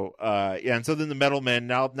 So, and so then the Metalmen,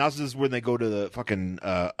 now this is when they go to the fucking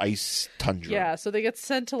ice tundra. Yeah, so they get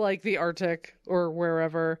sent to the Arctic or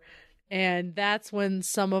wherever, and that's when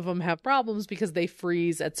some of them have problems because they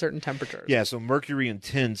freeze at certain temperatures. Yeah, so mercury and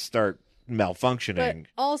tin start malfunctioning.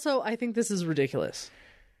 But also, I think this is ridiculous.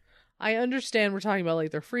 I understand we're talking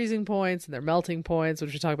about their freezing points and their melting points,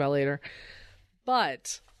 which we'll talk about later,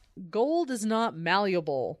 but gold is not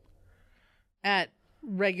malleable at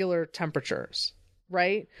regular temperatures.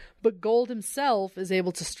 Right? But gold himself is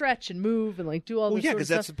able to stretch and move and do all this sort of stuff. because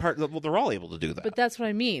that's the part. Well, they're all able to do that. But that's what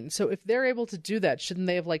I mean. So if they're able to do that, shouldn't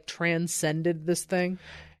they have transcended this thing?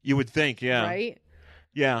 You would think, yeah. Right?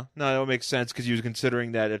 Yeah. No, that would make sense because you're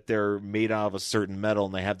considering that if they're made out of a certain metal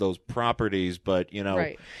and they have those properties, but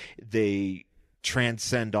right. They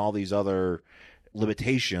transcend all these other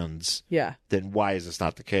limitations, then why is this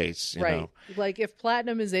not the case? You know? If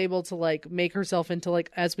Platinum is able to make herself into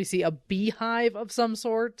as we see, a beehive of some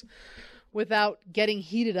sort without getting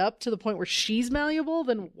heated up to the point where she's malleable,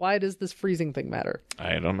 then why does this freezing thing matter?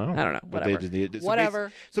 I don't know.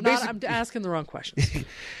 Whatever. I'm asking the wrong question.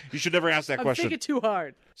 You should never ask that question. I'm thinking too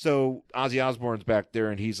hard. So Ozzy Osbourne's back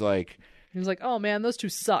there and he's like, oh man, those two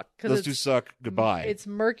suck. Those two suck. Goodbye. It's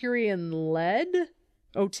mercury and lead.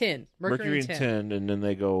 Oh, tin. Mercury and tin. And then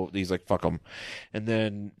they go, he's like, fuck them. And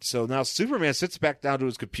then, so now Superman sits back down to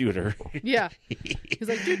his computer. Yeah. He's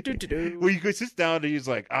like, do. Well, he sits down and he's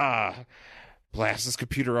like, blast, this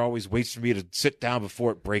computer always waits for me to sit down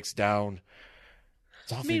before it breaks down.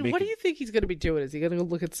 I mean, what do you think he's going to be doing? Is he going to go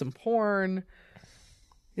look at some porn?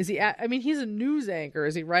 Is he? I mean, he's a news anchor.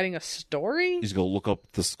 Is he writing a story? He's going to look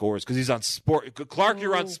up the scores because he's on sport. Clark,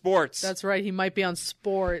 you're on sports. That's right. He might be on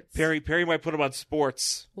sports. Perry might put him on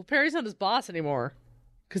sports. Well, Perry's not his boss anymore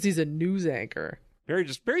because he's a news anchor.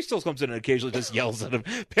 Perry still comes in and occasionally just yells at him.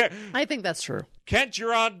 I think that's true. Kent,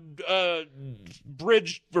 you're on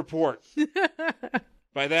Bridge Report.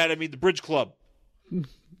 By that, I mean the Bridge Club.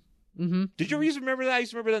 Mm-hmm. Did you always remember that? I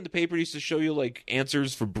used to remember that in the paper. It used to show you like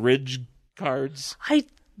answers for bridge cards. I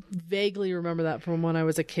vaguely remember that from when I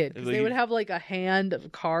was a kid. Like, they would have like a hand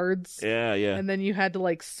of cards. Yeah. And then you had to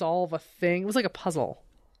like solve a thing. It was like a puzzle.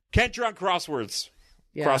 Kent, you're on crosswords.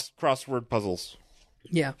 Yeah. Crossword puzzles.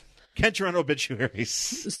 Yeah. Kent, you're on obituaries.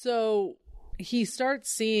 So he starts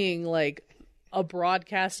seeing like a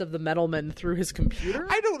broadcast of the Metalmen through his computer.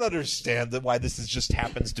 I don't understand why this just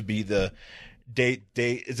happens to be the day.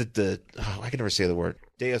 Is it the? Oh, I can never say the word.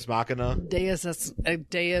 Deus Machina. Deus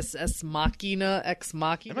es machina ex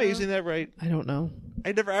machina. Am I using that right? I don't know.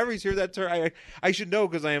 I never ever hear that term. I should know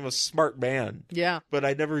because I am a smart man. Yeah. But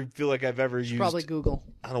I never feel like I've ever used. Probably Google.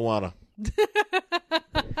 I don't wanna.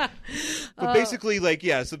 But basically,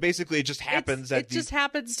 so basically it just happens it just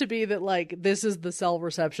happens to be that like this is the cell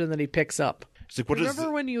reception that he picks up. It's like,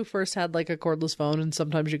 Remember when you first had like a cordless phone and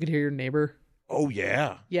sometimes you could hear your neighbor? Oh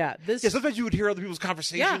yeah. Yeah. Yeah, sometimes you would hear other people's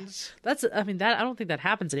conversations. Yeah. I don't think that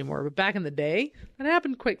happens anymore, but back in the day, that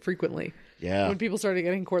happened quite frequently. Yeah. When people started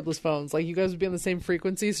getting cordless phones. Like you guys would be on the same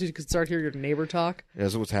frequency so you could start hearing your neighbor talk. Yeah,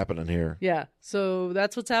 that's what's happening here. Yeah. So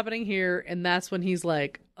that's what's happening here, and that's when he's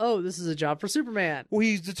like, oh, this is a job for Superman. Well,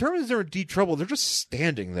 he determines they're in deep trouble. They're just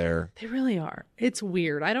standing there. They really are. It's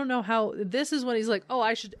weird. I don't know how. This is when he's like, oh,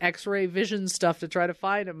 I should x-ray vision stuff to try to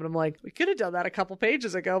find him. And I'm like, we could have done that a couple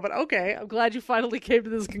pages ago, but okay. I'm glad you finally came to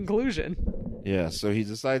this conclusion. Yeah, so he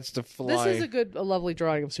decides to fly. This is a lovely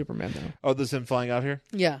drawing of Superman, though. Oh, this is him flying out here?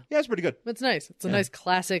 Yeah. Yeah, it's pretty good. It's nice. It's a nice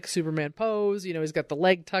classic Superman pose. You know, he's got the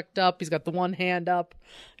leg tucked up. He's got the one hand up.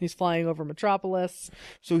 He's flying over Metropolis.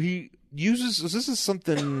 So he uses, so this is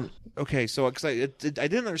something, okay, so because I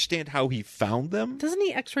didn't understand how he found them. Doesn't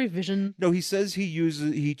he x-ray vision? No, he says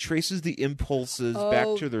he traces the impulses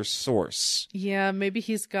back to their source. Yeah, maybe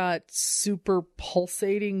he's got super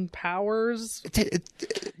pulsating powers.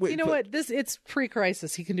 Wait, you know what? It's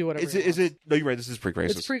pre-crisis. He can do whatever. Is it? No, you're right. This is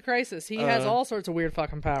pre-crisis. It's pre-crisis. He has all sorts of weird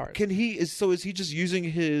fucking powers. Is he just using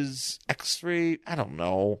his X-ray? I don't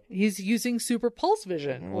know. He's using super pulse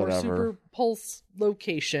vision or super pulse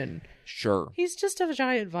location. Sure. He's just a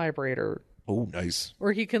giant vibrator. Oh, nice.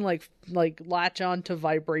 Or he can like latch on to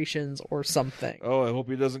vibrations or something. Oh, I hope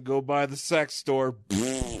he doesn't go by the sex store.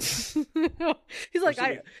 He's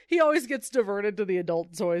like, he always gets diverted to the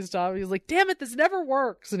adult toy stuff. He's like, damn it, this never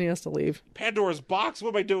works. And he has to leave. Pandora's box? What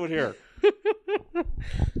am I doing here?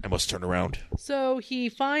 I must turn around. So he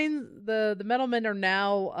finds the Metalmen are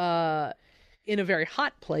now in a very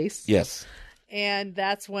hot place. Yes. And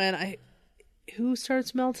that's when who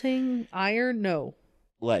starts melting? Iron? No.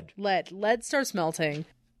 Lead. Lead starts melting.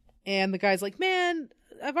 And the guy's like, man,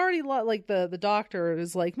 I've already like the doctor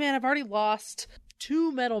is like, man, I've already lost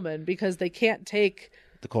 2 Metalmen because they can't take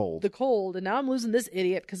the cold. And now I'm losing this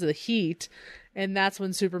idiot because of the heat. And that's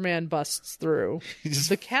when Superman busts through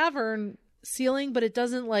the cavern ceiling, but it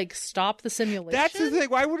doesn't like stop the simulation. That's the thing.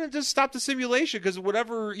 Why wouldn't it just stop the simulation? Because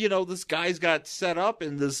whatever, this guy's got set up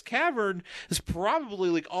in this cavern is probably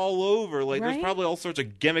like all over. Like there's probably all sorts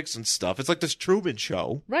of gimmicks and stuff. It's like this Truman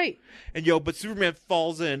Show. Right. And but Superman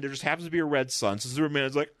falls in. There just happens to be a red sun. So Superman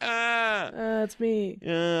is like, it's me.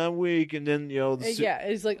 Yeah, I'm weak. And then,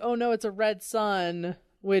 he's like, oh no, it's a red sun,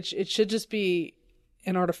 which it should just be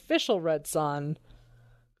an artificial red sun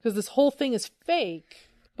because this whole thing is fake.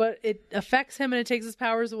 But it affects him and it takes his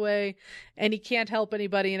powers away and he can't help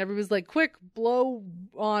anybody. And everybody's like, quick, blow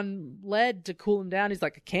on lead to cool him down. He's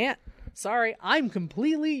like, I can't. Sorry, I'm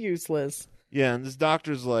completely useless. Yeah, and this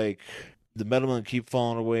doctor's like, the Metalmen keep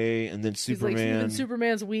falling away. And then Superman. He's like, even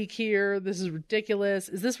Superman's weak here. This is ridiculous.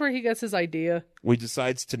 Is this where he gets his idea? He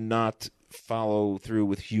decides to not follow through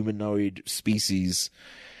with humanoid species.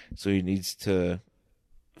 So he needs to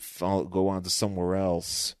go on to somewhere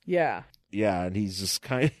else. Yeah. Yeah, and he's just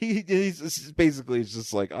he's basically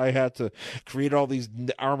just like, I had to create all these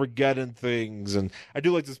Armageddon things. And I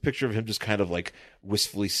do like this picture of him just kind of like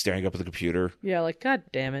wistfully staring up at the computer. Yeah, like, God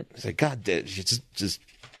damn it. He's like, God damn it. Just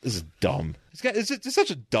This is dumb. It's such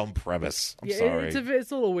a dumb premise. I'm sorry.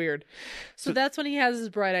 It's a little weird. So that's when he has his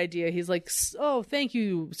bright idea. He's like, "Oh, thank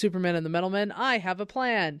you, Superman and the Metal Men. I have a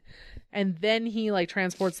plan." And then he like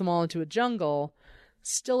transports them all into a jungle.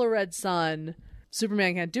 Still a red sun.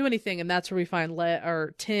 Superman can't do anything, and that's where we find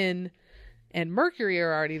Tin and Mercury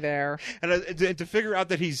are already there. And to figure out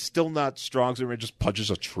that he's still not strong, Superman just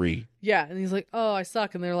punches a tree. Yeah, and he's like, "Oh, I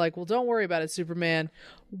suck." And they're like, "Well, don't worry about it, Superman.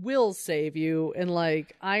 We'll save you." And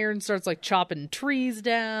like Iron starts like chopping trees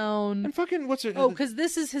down. And fucking what's it? Oh, because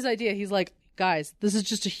this is his idea. He's like, "Guys, this is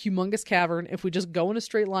just a humongous cavern. If we just go in a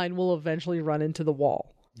straight line, we'll eventually run into the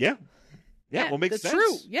wall." Yeah. Yeah, well, makes that's sense.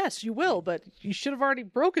 true. Yes, you will, but you should have already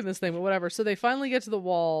broken this thing, but whatever. So they finally get to the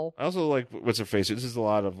wall. I also like, what's her face? This is a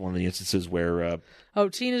lot of one of the instances where...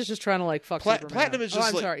 Tina's just trying to, like, fuck Superman. Platinum is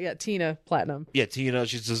just I'm sorry. Yeah, Tina Platinum. Yeah, Tina,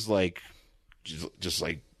 she's just like,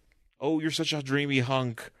 oh, you're such a dreamy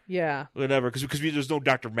hunk. Yeah. Whatever, because there's no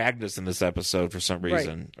Dr. Magnus in this episode for some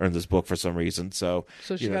reason, or in this book for some reason, so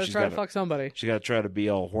she's got to try to fuck somebody. She got to try to be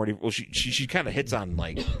all horny. Well, she kind of hits on,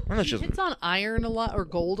 like... I don't know, she hits on Iron a lot, or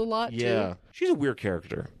Gold a lot, yeah. too. She's a weird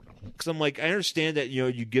character. Because I'm like, I understand that,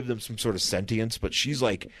 you give them some sort of sentience, but she's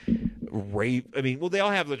like... I mean, well, they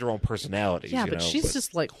all have like, their own personalities. Yeah, but she's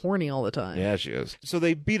just like horny all the time. Yeah, she is. So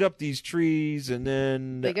they beat up these trees, and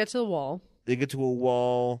then... They get to the wall. They get to a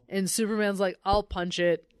wall. And Superman's like, "I'll punch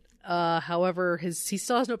it." However, he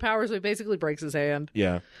still has no power, so he basically breaks his hand.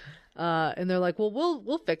 Yeah. And they're like, "Well,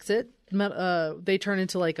 we'll fix it." They turn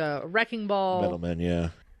into like a wrecking ball. Metal Men, yeah.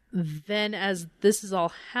 Then, as this is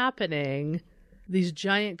all happening, these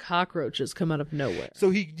giant cockroaches come out of nowhere. So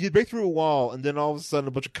he break through a wall, and then all of a sudden,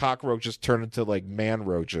 a bunch of cockroaches turn into like man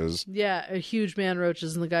roaches. Yeah, a huge man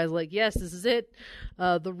roaches, and the guy's like, "Yes, this is it.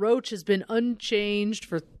 The roach has been unchanged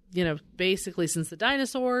for." Basically since the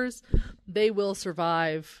dinosaurs. They will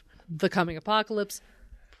survive the coming apocalypse.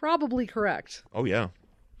 Probably correct. Oh yeah.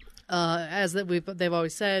 As they've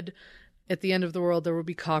always said, at the end of the world there will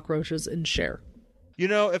be cockroaches and Cher.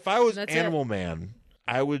 If I was Animal Man,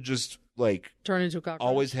 I would just like turn into a cockroach.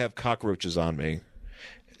 Always have cockroaches on me.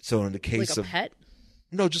 So in the case of pet.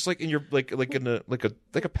 No, just like in your like a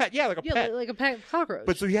pet, yeah, like a pet, like a pet cockroach.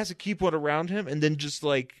 But so he has to keep one around him, and then just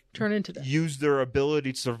like turn into them. Use their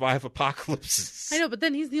ability to survive apocalypses. I know, but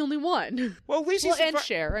then he's the only one. Well, at least and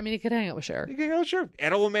Cher. I mean, he could hang out with Cher. He could hang out with Cher.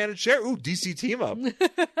 Animal Man and Cher. Ooh, DC team up.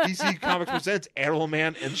 DC Comics presents Animal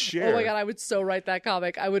Man and Cher. Oh my god, I would so write that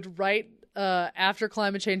comic. I would write. After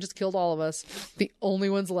climate change has killed all of us, the only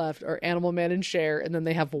ones left are Animal Man and Cher, and then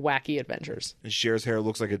they have wacky adventures. And Cher's hair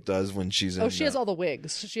looks like it does when she's in... Oh, she has all the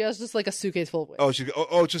wigs. She has just like a suitcase full of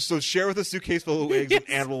wigs. Just so Cher with a suitcase full of wigs and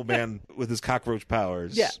Animal Man with his cockroach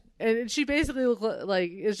powers. Yeah. And she basically looked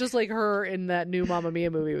like it's just like her in that new Mamma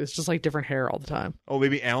Mia movie. It was just like different hair all the time. Oh,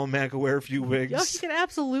 maybe Alan Man could wear a few wigs. Yeah, she can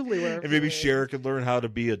absolutely wear. And maybe Cher could learn how to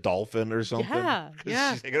be a dolphin or something. Yeah.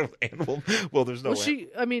 She's hanging out with animal. Well, there's no.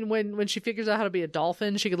 When she figures out how to be a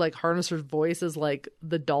dolphin, she could like harness her voice as like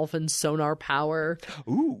the dolphin sonar power.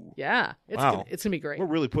 Ooh. Yeah. It's gonna be great. We're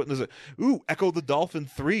really putting this. Ooh, Echo the Dolphin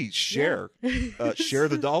 3. Cher. Yeah. Cher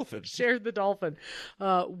the dolphin. Cher the dolphin.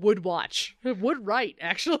 Would watch. Would write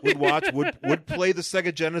actually. Would watch. Would play the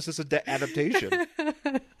Sega Genesis adaptation.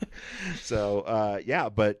 So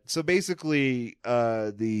but so basically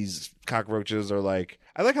these cockroaches are like,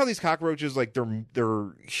 I like how these cockroaches like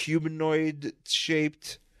they're humanoid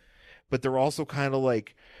shaped, but they're also kind of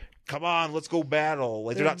like, come on, let's go battle.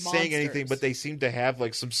 Like they're not monsters. Saying anything, but they seem to have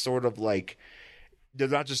like some sort of like, they're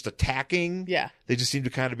not just attacking. Yeah. They just seem to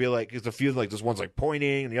kind of be like, it's a few like this one's like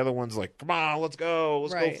pointing and the other one's like, come on, let's go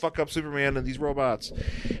fuck up Superman and these robots.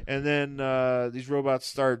 And then these robots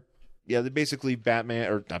start, they basically Batman,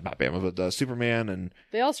 or not Batman, but Superman, and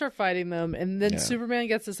they all start fighting them. And then Superman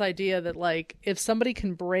gets this idea that like, if somebody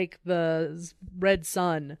can break the red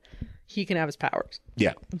sun, he can have his powers.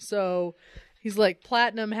 Yeah. So he's like,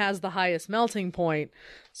 Platinum has the highest melting point.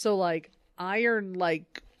 So like Iron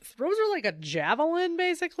like throws her like a javelin,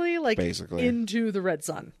 basically into the red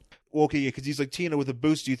sun. Well, okay, because he's like, Tina, with a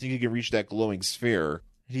boost, do you think you can reach that glowing sphere?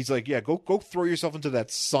 And he's like, yeah, go throw yourself into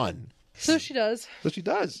that sun. So she does.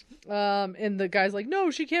 And the guy's like,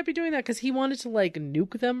 no, she can't be doing that, because he wanted to like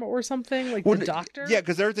nuke them or something, like the doctor. Yeah,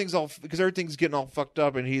 because everything's getting all fucked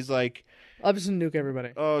up, and he's like, I'm just gonna nuke everybody.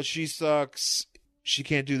 Oh, she sucks. She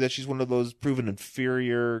can't do that. She's one of those proven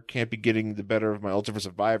inferior, can't be getting the better of my ultimate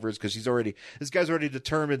survivors, because this guy's already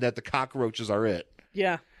determined that the cockroaches are it.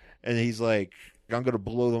 Yeah. And he's like, I'm going to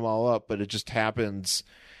blow them all up, but it just happens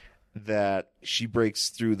that she breaks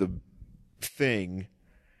through the thing.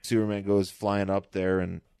 Superman goes flying up there,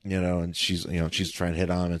 and and she's trying to hit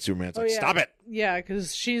on him, and Superman's like, stop it. Yeah,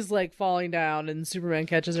 because she's like falling down, and Superman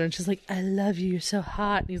catches her, and she's like, I love you, you're so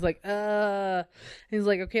hot. And he's like, And he's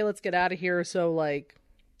like, okay, let's get out of here. So like,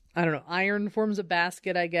 I don't know, Iron forms a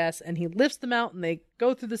basket, I guess, and he lifts them out, and they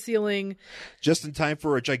go through the ceiling. Just in time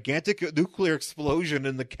for a gigantic nuclear explosion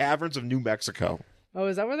in the caverns of New Mexico. Oh,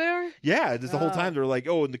 is that where they are? Yeah, the whole time they're like,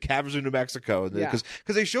 in the caverns of New Mexico, because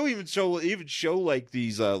they show like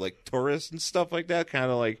these like tourists and stuff like that, kind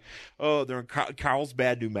of like, they're in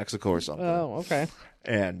Carlsbad, New Mexico, or something. Oh, okay.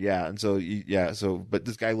 And so but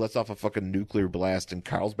this guy lets off a fucking nuclear blast in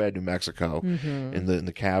Carlsbad, New Mexico, in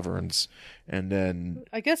the caverns, and then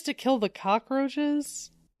I guess to kill the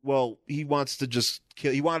cockroaches. Well, he wants to just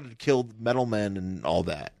kill. He wanted to kill Metal Men and all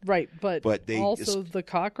that, right? But they also the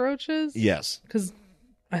cockroaches. Yes, because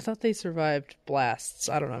I thought they survived blasts.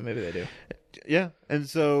 I don't know. Maybe they do. Yeah, and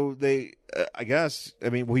so they, I guess. I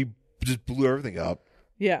mean, he just blew everything up.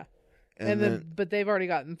 Yeah, and then but they've already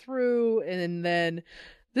gotten through, and then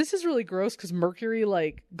this is really gross because Mercury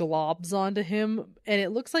like globs onto him, and it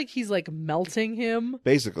looks like he's like melting him,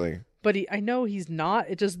 basically. But I know he's not.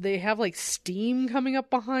 It just, they have like steam coming up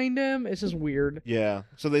behind him. It's just weird. Yeah.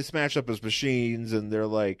 So they smash up his machines, and they're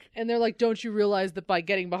like, don't you realize that by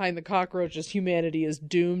getting behind the cockroaches, humanity is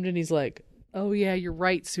doomed? And he's like, oh yeah, you're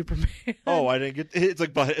right, Superman. Oh, I didn't get. It's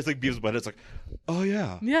like Beavis Butt. It's like, oh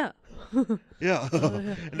yeah. Yeah. Yeah.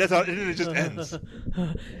 And that's how it just ends.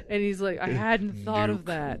 And he's like, I hadn't thought of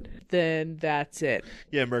that. Then that's it.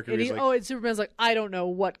 Yeah, Mercury's like, and Superman's like, I don't know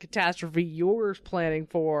what catastrophe you're planning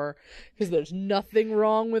for, because there's nothing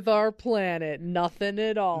wrong with our planet. Nothing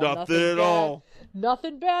at all. Nothing at all.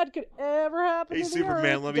 Nothing bad could ever happen to the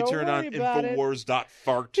Superman, Earth. let me turn on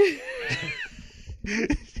Infowars.fart.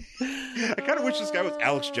 I kind of wish this guy was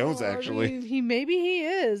Alex Jones, actually. I mean, maybe he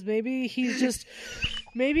is. Maybe he's just...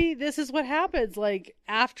 Maybe this is what happens. Like,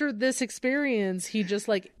 after this experience, he just,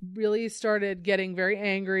 like, really started getting very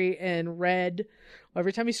angry and red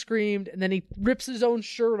every time he screamed, and then he rips his own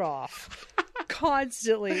shirt off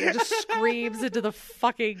constantly and just screams into the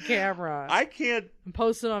fucking camera. I can't... And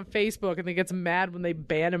posts it on Facebook, and then gets mad when they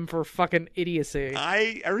ban him for fucking idiocy.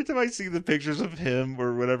 Every time I see the pictures of him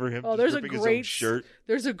or whatever, there's ripping his own shirt.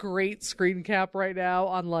 There's a great screen cap right now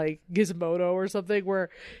on, like, Gizmodo or something where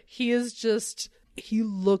he is just... He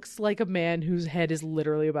looks like a man whose head is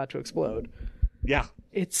literally about to explode. Yeah.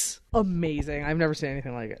 It's amazing. I've never seen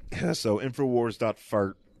anything like it. Yeah, so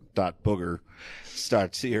Infowars.fart.booger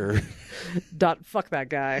starts here. Fuck that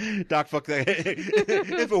guy. Fuck that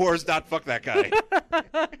Infowars.fuck that guy.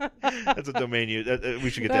 That's a domain we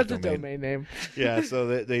should get that domain. That's a domain name. Yeah,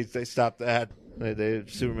 so they stopped that.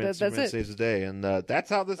 Superman saves the day, and that's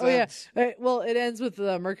how this ends. Yeah. Well, it ends with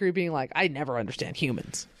Mercury being like, I never understand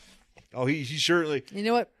humans. Oh, he surely... You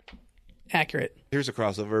know what? Accurate. Here's a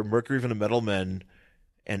crossover. Mercury from the Metal Men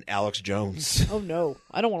and Alex Jones. Oh, no.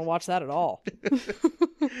 I don't want to watch that at all.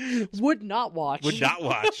 Would not watch.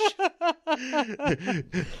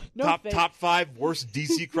 No, top 5 worst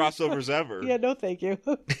DC crossovers ever. Yeah, no thank you.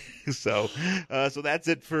 So that's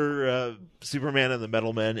it for Superman and the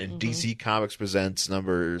Metal Men and DC Comics Presents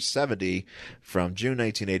number 70 from June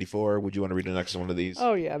 1984. Would you want to read the next one of these?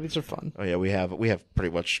 Oh, yeah. These are fun. Oh, yeah. We have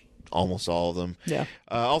pretty much almost all of them. Yeah.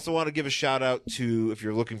 Also want to give a shout out to, if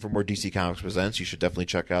you're looking for more DC Comics Presents, you should definitely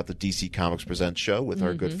check out the DC Comics Presents show with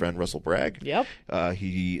our good friend Russell Bragg. Yep.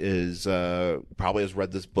 He is probably has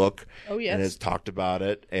read this book. Oh, yes. And has talked about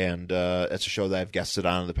it, and it's a show that I've guested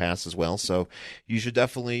on in the past as well. So you should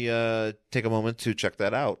definitely take a moment to check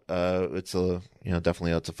that out. It's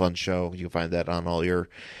definitely it's a fun show. You can find that on all your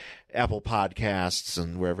Apple Podcasts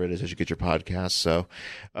and wherever it is as you get your podcasts. So,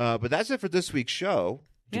 but that's it for this week's show.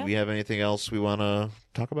 Do we have anything else we want to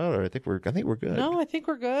talk about? Or I think we're good. No, I think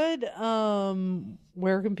we're good.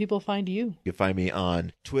 Where can people find you? You can find me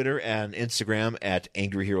on Twitter and Instagram at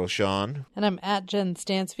Angry Hero Sean. And I'm at Jen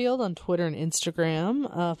Stansfield on Twitter and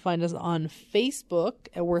Instagram. Find us on Facebook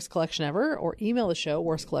at Worst Collection Ever, or email the show,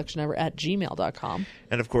 worstcollectionever@gmail.com.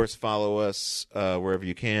 And of course, follow us wherever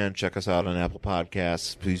you can. Check us out on Apple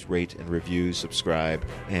Podcasts. Please rate and review, subscribe,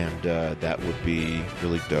 and that would be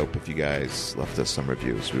really dope if you guys left us some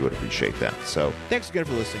reviews. We would appreciate that. So thanks again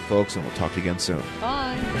for listening, folks, and we'll talk to you again soon.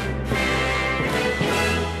 Bye.